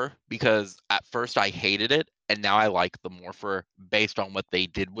morpher because at first I hated it, and now I like the morpher based on what they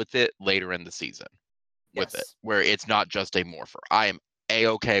did with it later in the season. With it, where it's not just a morpher. I am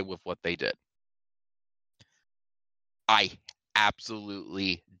A-okay with what they did. I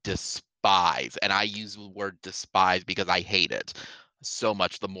absolutely despise, and I use the word despise because I hate it so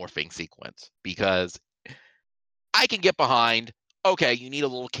much, the morphing sequence, because I can get behind, okay, you need a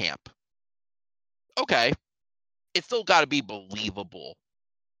little camp. Okay, it's still got to be believable.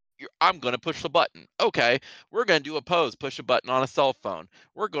 I'm going to push the button. Okay, we're going to do a pose, push a button on a cell phone.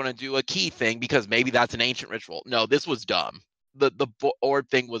 We're going to do a key thing because maybe that's an ancient ritual. No, this was dumb. The orb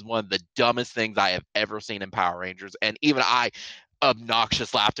thing was one of the dumbest things I have ever seen in Power Rangers. And even I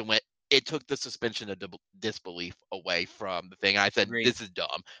obnoxious laughed and went, it took the suspension of disbelief away from the thing. I said, Agreed. This is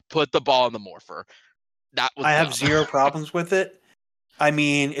dumb. Put the ball in the morpher. That was I dumb. have zero problems with it. I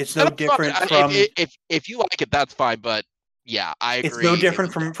mean, it's no different from if you like it, that's fine. But yeah, I agree. It's no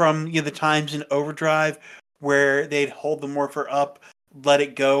different from the times in Overdrive where they'd hold the morpher up, let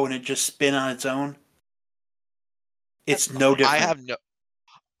it go, and it just spin on its own. It's no different.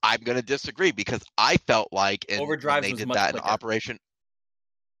 I'm going to disagree because I felt like Overdrive when they was did much that quicker. in Operation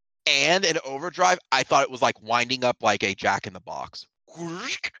and in Overdrive, I thought it was like winding up like a Jack in the Box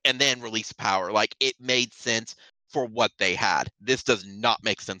and then release power. Like it made sense for what they had. This does not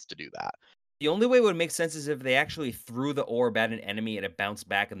make sense to do that. The only way it would make sense is if they actually threw the orb at an enemy and it bounced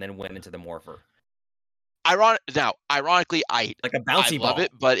back and then went into the morpher. Ironically, I like a bouncy love ball.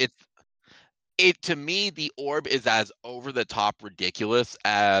 it, but it to me the orb is as over the top ridiculous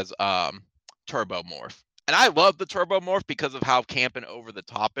as Turbo Morph. And I love the Turbo Morph because of how camp and over the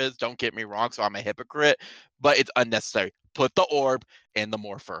top is. Don't get me wrong, so I'm a hypocrite, but it's unnecessary. Put the orb in the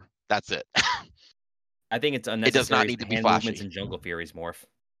morpher. That's it. I think it's unnecessary. It does not need to be hand flashy. movements in Jungle Fury's morph.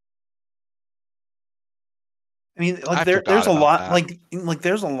 I mean, like there's a lot like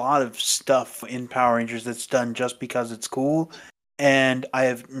there's a lot of stuff in Power Rangers that's done just because it's cool, and I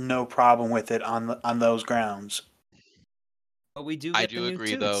have no problem with it on those grounds. But we do. I do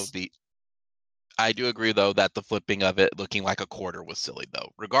agree though. I do agree though that the flipping of it looking like a quarter was silly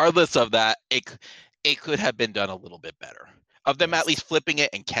though. Regardless of that, it could have been done a little bit better. Of them at least flipping it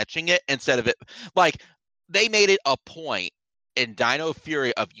and catching it instead of it like they made it a point in Dino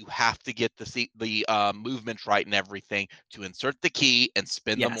Fury of you have to get the movements right and everything to insert the key and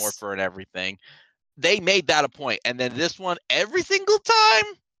spin the morpher and everything. They made that a point, and then this one every single time.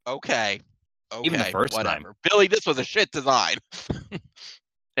 Okay, even the first whatever. time. Billy, this was a shit design.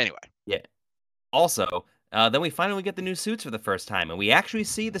 Anyway, yeah. Also, then we finally get the new suits for the first time, and we actually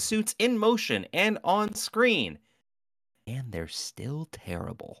see the suits in motion and on screen, and they're still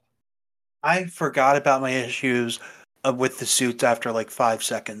terrible. I forgot about my issues with the suits after like 5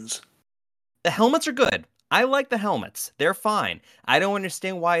 seconds. The helmets are good. I like the helmets. They're fine. I don't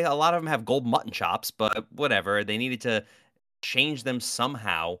understand why a lot of them have gold mutton chops, but whatever. They needed to change them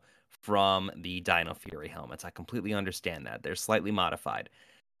somehow from the Dino Fury helmets. I completely understand that. They're slightly modified.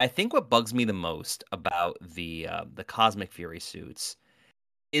 I think what bugs me the most about the Cosmic Fury suits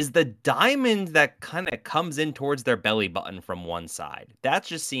is the diamond that kind of comes in towards their belly button from one side. That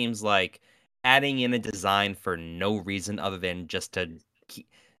just seems like adding in a design for no reason other than just to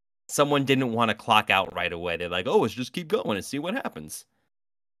someone didn't want to clock out right away. They're like, oh, let's just keep going and see what happens.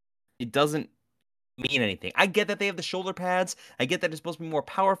 It doesn't mean anything. I get that they have the shoulder pads. I get that it's supposed to be more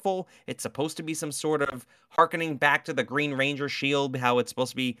powerful. It's supposed to be some sort of harkening back to the Green Ranger shield, how it's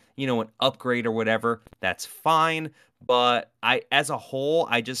supposed to be, an upgrade or whatever. That's fine. But as a whole,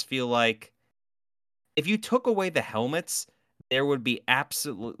 I just feel like if you took away the helmets, there would be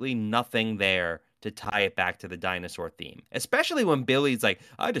absolutely nothing there to tie it back to the dinosaur theme. Especially when Billy's like,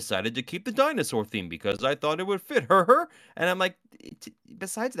 I decided to keep the dinosaur theme because I thought it would fit her. And I'm like,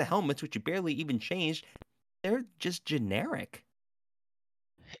 besides the helmets, which you barely even changed, they're just generic.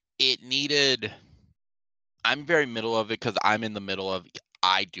 It needed... I'm very middle of it because I'm in the middle of...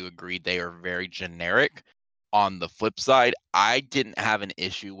 I do agree they are very generic. On the flip side, I didn't have an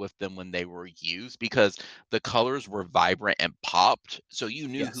issue with them when they were used because the colors were vibrant and popped, so you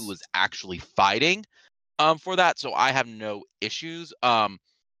knew who was actually fighting for that. So I have no issues.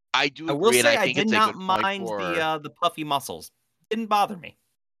 I do I will agree, and say I I think did it's a not good point mind for. the puffy muscles. Didn't bother me.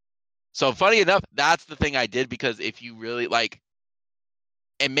 So funny enough, that's the thing I did, because if you really like,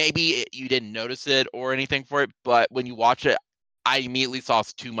 and maybe you didn't notice it or anything for it, but when you watch it, I immediately saw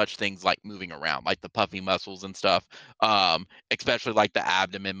too much things like moving around, like the puffy muscles and stuff. Especially like the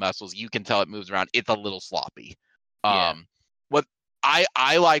abdomen muscles. You can tell it moves around. It's a little sloppy. Yeah. What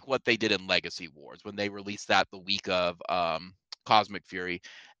I like what they did in Legacy Wars when they released that the week of Cosmic Fury.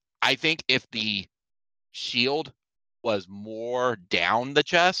 I think if the shield was more down the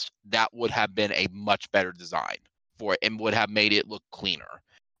chest, that would have been a much better design for it and would have made it look cleaner.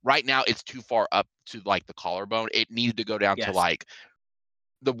 Right now, it's too far up to like the collarbone. It needed to go down to Yes. like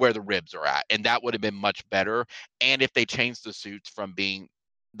where the ribs are at, and that would have been much better. And if they changed the suits from being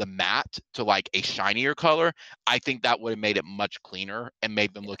the matte to like a shinier color, I think that would have made it much cleaner and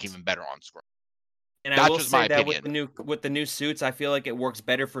made them look Yes. even better on screen. And I That's will just my say that opinion. with the new suits, I feel like it works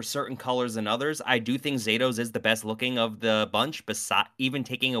better for certain colors than others. I do think Zato's is the best looking of the bunch, beside even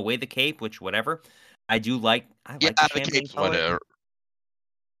taking away the cape, which whatever. I Yeah, like the the champagne cape's color, whatever.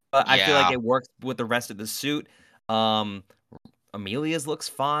 but I feel like Yeah. it works with the rest of the suit. Um, Amelia's looks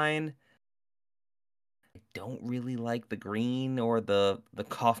fine. I don't really like the green or the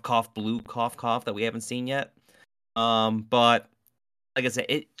cough blue cough that we haven't seen yet. But like I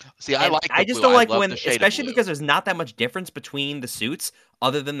said, See, I and like I the just blue. don't I like love when, the shade of especially blue. because there's not that much difference between the suits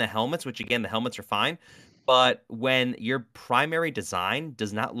other than the helmets, which again, the helmets are fine. But when your primary design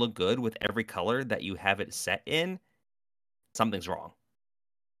does not look good with every color that you have it set in, something's wrong.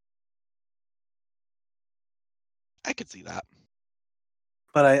 I could see that.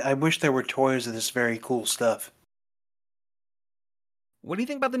 But I wish there were toys of this very cool stuff. What do you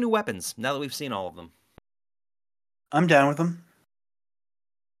think about the new weapons now that we've seen all of them? I'm down with them.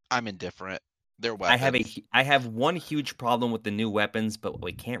 I'm indifferent. They're I have weapons. I have one huge problem with the new weapons, but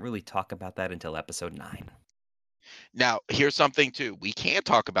we can't really talk about that until episode 9. Now, here's something too. We can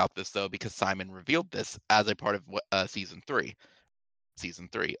talk about this though because Simon revealed this as a part of season 3. Season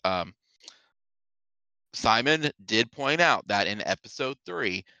 3. Simon did point out that in episode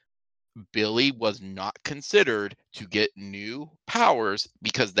 3, Billy was not considered to get new powers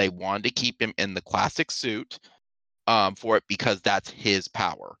because they wanted to keep him in the classic suit for it, because that's his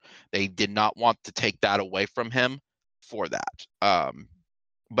power. They did not want to take that away from him for that.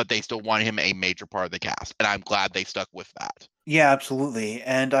 But they still wanted him a major part of the cast, and I'm glad they stuck with that. Yeah, absolutely.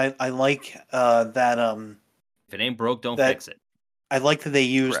 And I like that If it ain't broke, don't that fix it. I like that they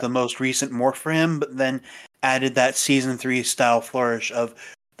used Correct. the most recent morph for him, but then added that season 3 style flourish of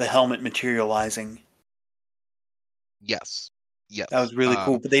the helmet materializing. Yes. Yes. That was really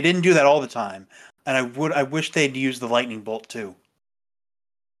cool. But they didn't do that all the time. And I wish they'd use the lightning bolt too.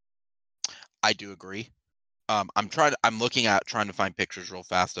 I do agree. I'm looking at trying to find pictures real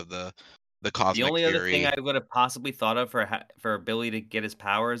fast of the The Cosmic only other thing Fury. I would have possibly thought of for Billy to get his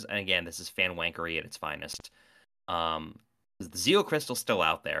powers, and again, this is fan wankery at its finest, is the Zeo Crystal's still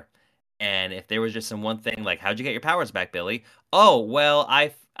out there. And if there was just some one thing like, how'd you get your powers back, Billy? Oh, well,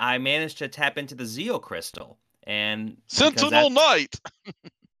 I managed to tap into the Zeo Crystal. And Sentinel Knight!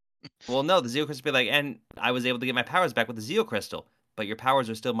 well, no, the Zeo Crystal be like, and I was able to get my powers back with the Zeo Crystal, but your powers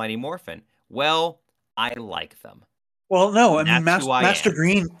are still Mighty Morphin. Well, I like them. Well, no, I mean That's who I Master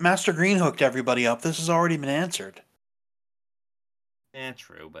am. Master Green hooked everybody up. This has already been answered.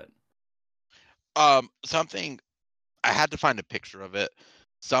 True, but Something I had to find a picture of it.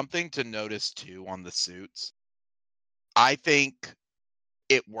 Something to notice too on the suits. I think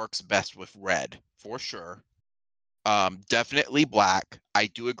it works best with red for sure. Definitely black. I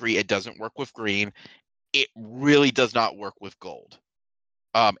do agree it doesn't work with green. It really does not work with gold.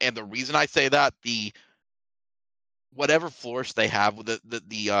 And the reason I say that, the whatever flourish they have with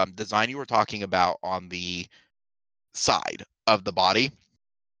the design you were talking about on the side of the body,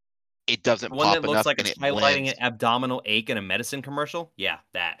 it doesn't one that pop looks enough like and it's it highlighting blends. an abdominal ache in a medicine commercial. Yeah,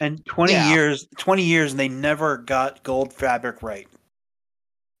 that. And 20 Yeah. years, 20 years, and they never got gold fabric right.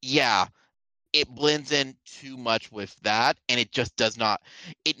 Yeah, it blends in too much with that, and it just does not.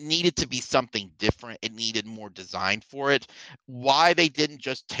 It needed to be something different. It needed more design for it. Why they didn't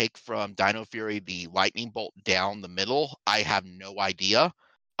just take from Dino Fury the lightning bolt down the middle, I have no idea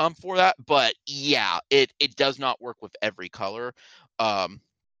for that. But yeah, it does not work with every color.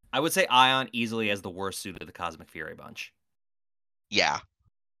 I would say Ion easily as the worst suit of the Cosmic Fury bunch. Yeah,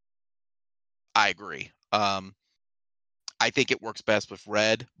 I agree. I think it works best with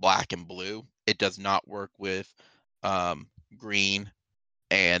red, black, and blue. It does not work with green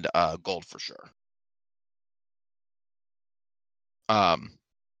and gold for sure.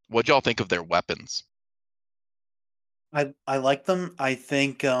 What y'all think of their weapons? I like them. I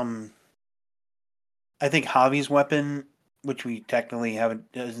think Javi's weapon, which we technically haven't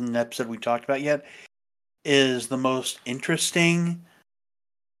isn't an episode we talked about yet, is the most interesting.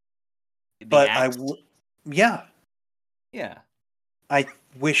 The But axe? yeah, Yeah. I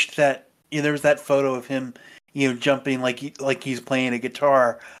wished that there was that photo of him, jumping like he's playing a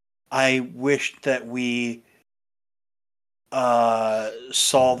guitar. I wished that we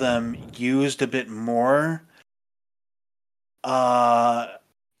saw them used a bit more. The I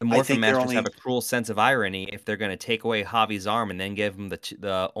Morphin think they're Masters only have a cruel sense of irony if they're going to take away Javi's arm and then give him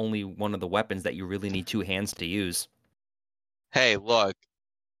the only one of the weapons that you really need two hands to use. Hey, look,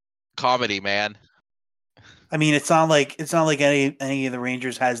 comedy, man. I mean, it's not like any of the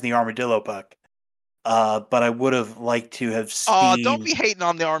Rangers has the armadillo puck. But I would have liked to have seen. Oh, don't be hating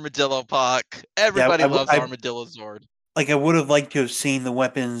on the armadillo puck. Everybody loves Armadillo Zord. Like, I would have liked to have seen the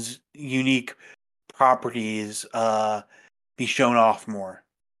weapon's unique properties be shown off more.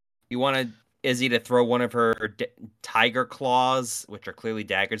 You wanted Izzy to throw one of her tiger claws, which are clearly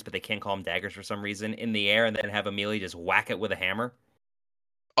daggers, but they can't call them daggers for some reason, in the air, and then have Amelia just whack it with a hammer.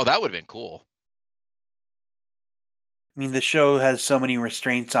 Oh, that would have been cool. I mean, the show has so many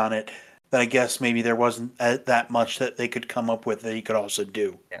restraints on it that I guess maybe there wasn't that much that they could come up with that he could also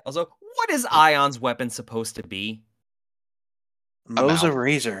do. Yeah. Also, what is Ion's weapon supposed to be? Mo's a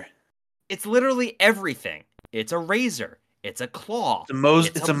razor. It's literally everything. It's a razor. It's a claw.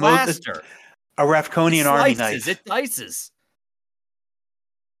 It's a blaster. A Rafconian army knife. It dices.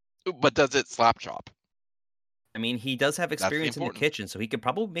 But does it slap chop? I mean, he does have experience in the kitchen, so he could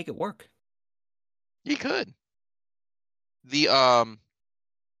probably make it work. He could.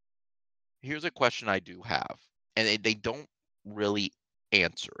 Here's a question I do have, and they don't really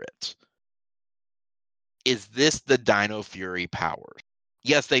answer it. Is this the Dino Fury powers?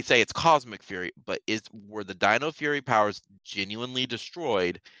 Yes, they say it's Cosmic Fury, but were the Dino Fury powers genuinely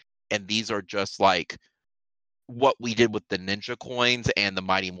destroyed, and these are just like what we did with the Ninja coins and the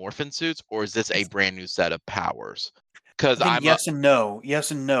Mighty Morphin suits, or is this a brand new set of powers? Because yes and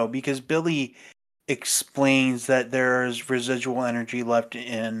no, because Billy explains that there's residual energy left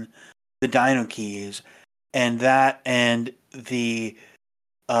in the Dino Keys, and that and the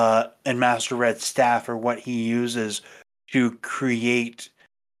and Master Red's staff are what he uses to create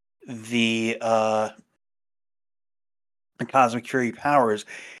the Cosmic Fury powers.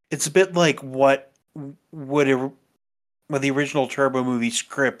 It's a bit like what the original Turbo movie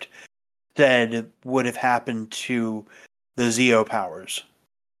script said would have happened to the Zeo powers.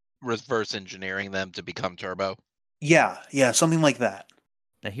 Reverse engineering them to become Turbo? Yeah, something like that.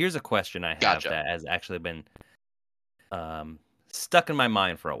 Now, here's a question I have that has actually been stuck in my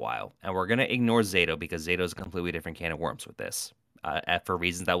mind for a while, and we're going to ignore Zato because Zato is a completely different can of worms with this, for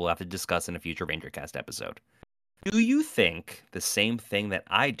reasons that we'll have to discuss in a future RangerCast episode. Do you think the same thing that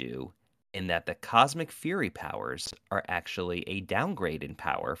I do, in that the Cosmic Fury powers are actually a downgrade in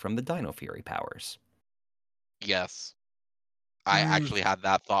power from the Dino Fury powers? Yes. I actually had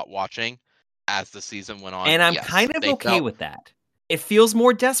that thought watching as the season went on. And I'm kind of okay with that. It feels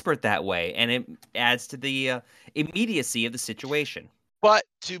more desperate that way, and it adds to the immediacy of the situation. But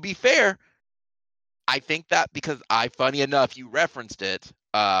to be fair, I think that because funny enough, you referenced it,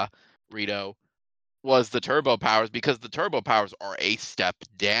 Rito, was the Turbo powers, because the Turbo powers are a step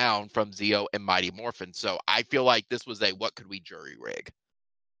down from Zeo and Mighty Morphin. So I feel like this was what could we jury rig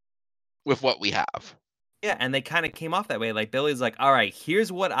with what we have. Yeah, and they kind of came off that way. Like, Billy's like, all right,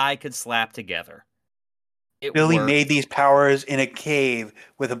 here's what I could slap together. Billy made these powers in a cave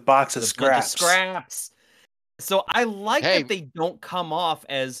with a box of scraps. So I like that they don't come off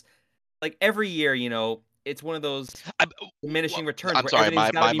as, like, every year, it's one of those diminishing returns where everything's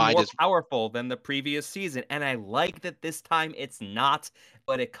got to be more powerful than the previous season. And I like that this time it's not,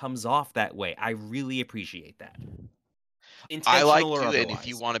 but it comes off that way. I really appreciate that. I like to, and if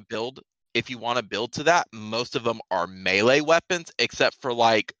you want to build to that, most of them are melee weapons, except for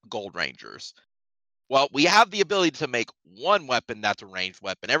like Gold Rangers. Well, we have the ability to make one weapon that's a ranged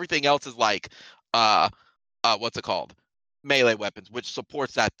weapon. Everything else is like, what's it called? Melee weapons, which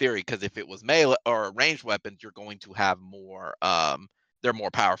supports that theory, because if it was melee or ranged weapons, you're going to have more, they're more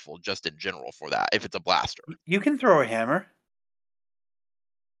powerful just in general for that, if it's a blaster. You can throw a hammer.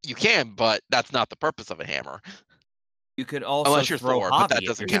 You can, but that's not the purpose of a hammer. You could also unless you're throw Thor, Javi, but that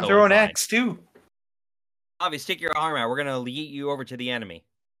doesn't count. You can throw an axe too. Javi, stick your arm out. We're gonna yeet you over to the enemy.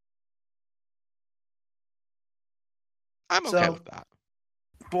 I'm okay with that.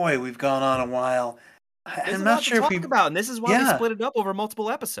 Boy, we've gone on a while. I'm not sure if we talk about, and this is why we split it up over multiple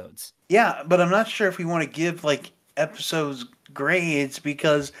episodes. Yeah, but I'm not sure if we want to give like episodes grades,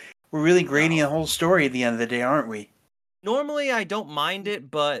 because we're really grading a whole story at the end of the day, aren't we? Normally, I don't mind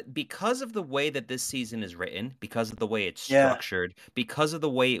it, but because of the way that this season is written, because of the way it's Yeah. structured, because of the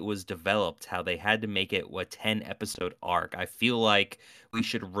way it was developed, how they had to make it a 10-episode arc, I feel like we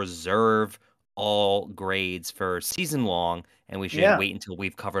should reserve all grades for season long, and we should Yeah. wait until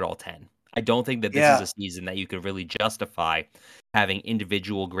we've covered all 10. I don't think that this Yeah. is a season that you could really justify having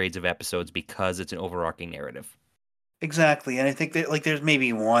individual grades of episodes because it's an overarching narrative. Exactly, and I think that like there's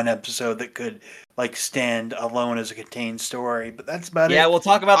maybe one episode that could like stand alone as a contained story, but that's about Yeah, it. we'll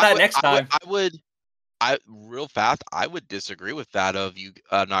talk about that would- next time. Real fast, I would disagree with that of you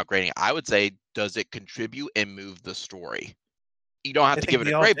not grading. I would say, does it contribute and move the story? You don't have I to think give it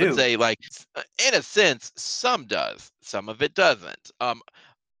they a all grade, do. but say like, in a sense, some does, some of it doesn't.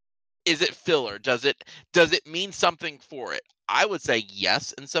 Is it filler? Does it mean something for it? I would say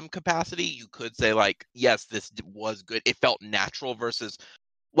yes in some capacity. You could say like, yes, this was good. It felt natural versus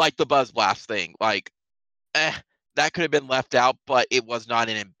like the Buzz Blast thing. Like, that could have been left out, but it was not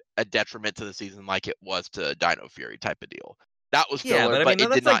a detriment to the season like it was to Dino Fury type of deal. That was filler, Yeah, but I mean, it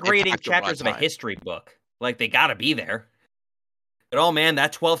that's did like not grading impact the chapters of a runtime. history book. Like, they gotta be there. But oh man,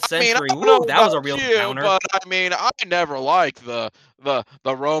 that 12th I mean, I century, don't know woo, that was a about real you, downer. but I mean, I never liked the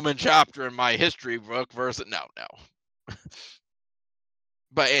Roman chapter in my history book versus no.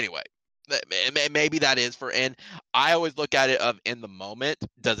 But anyway, maybe that is for and I always look at it of in the moment,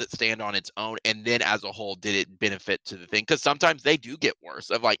 does it stand on its own, and then as a whole, did it benefit to the thing? Because sometimes they do get worse.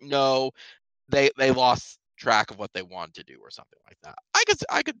 Of like, no, they lost track of what they wanted to do or something like that.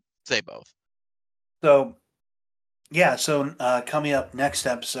 I could say both. So, yeah, so coming up next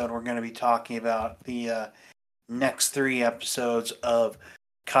episode, we're going to be talking about the next 3 episodes of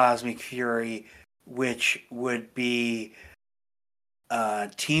Cosmic Fury, which would be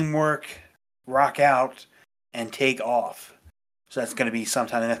Teamwork, Rock Out, and Take Off. So that's going to be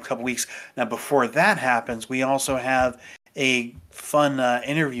sometime in the next couple weeks. Now, before that happens, we also have a fun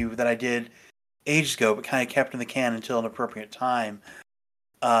interview that I did ages ago, but kind of kept in the can until an appropriate time,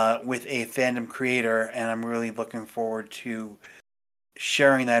 with a fandom creator, and I'm really looking forward to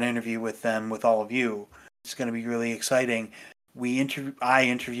sharing that interview with them, with all of you. It's going to be really exciting. I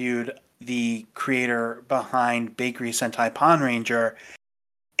interviewed the creator behind Bakery Sentai Pond Ranger,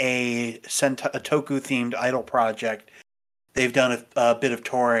 a Toku-themed idol project. They've done a bit of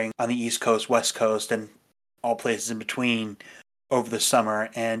touring on the East Coast, West Coast, and all places in between over the summer,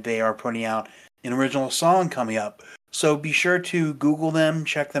 and they are putting out an original song coming up. So be sure to Google them,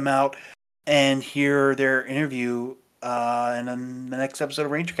 check them out, and hear their interview in the next episode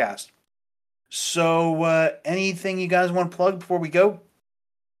of RangerCast. So anything you guys want to plug before we go?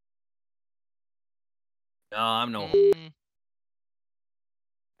 No, I'm no.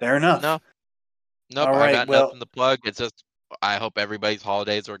 Fair enough. No. Nope, All I right, got well- nothing to plug. It's just I hope everybody's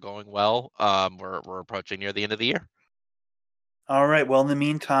holidays are going well. We're approaching near the end of the year. All right. Well, in the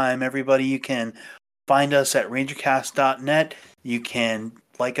meantime, everybody, you can find us at rangercast.net. You can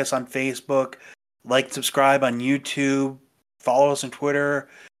like us on Facebook, subscribe on YouTube, follow us on Twitter,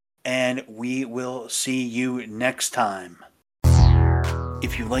 and we will see you next time.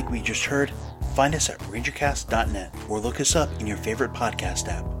 If you like what you just heard, find us at rangercast.net or look us up in your favorite podcast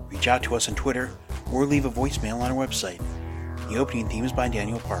app. Reach out to us on Twitter or leave a voicemail on our website. The opening theme is by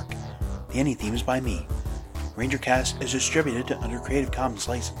Daniel Park. The ending theme is by me. RangerCast is distributed under Creative Commons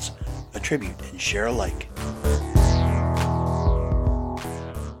license. Attribute and share alike.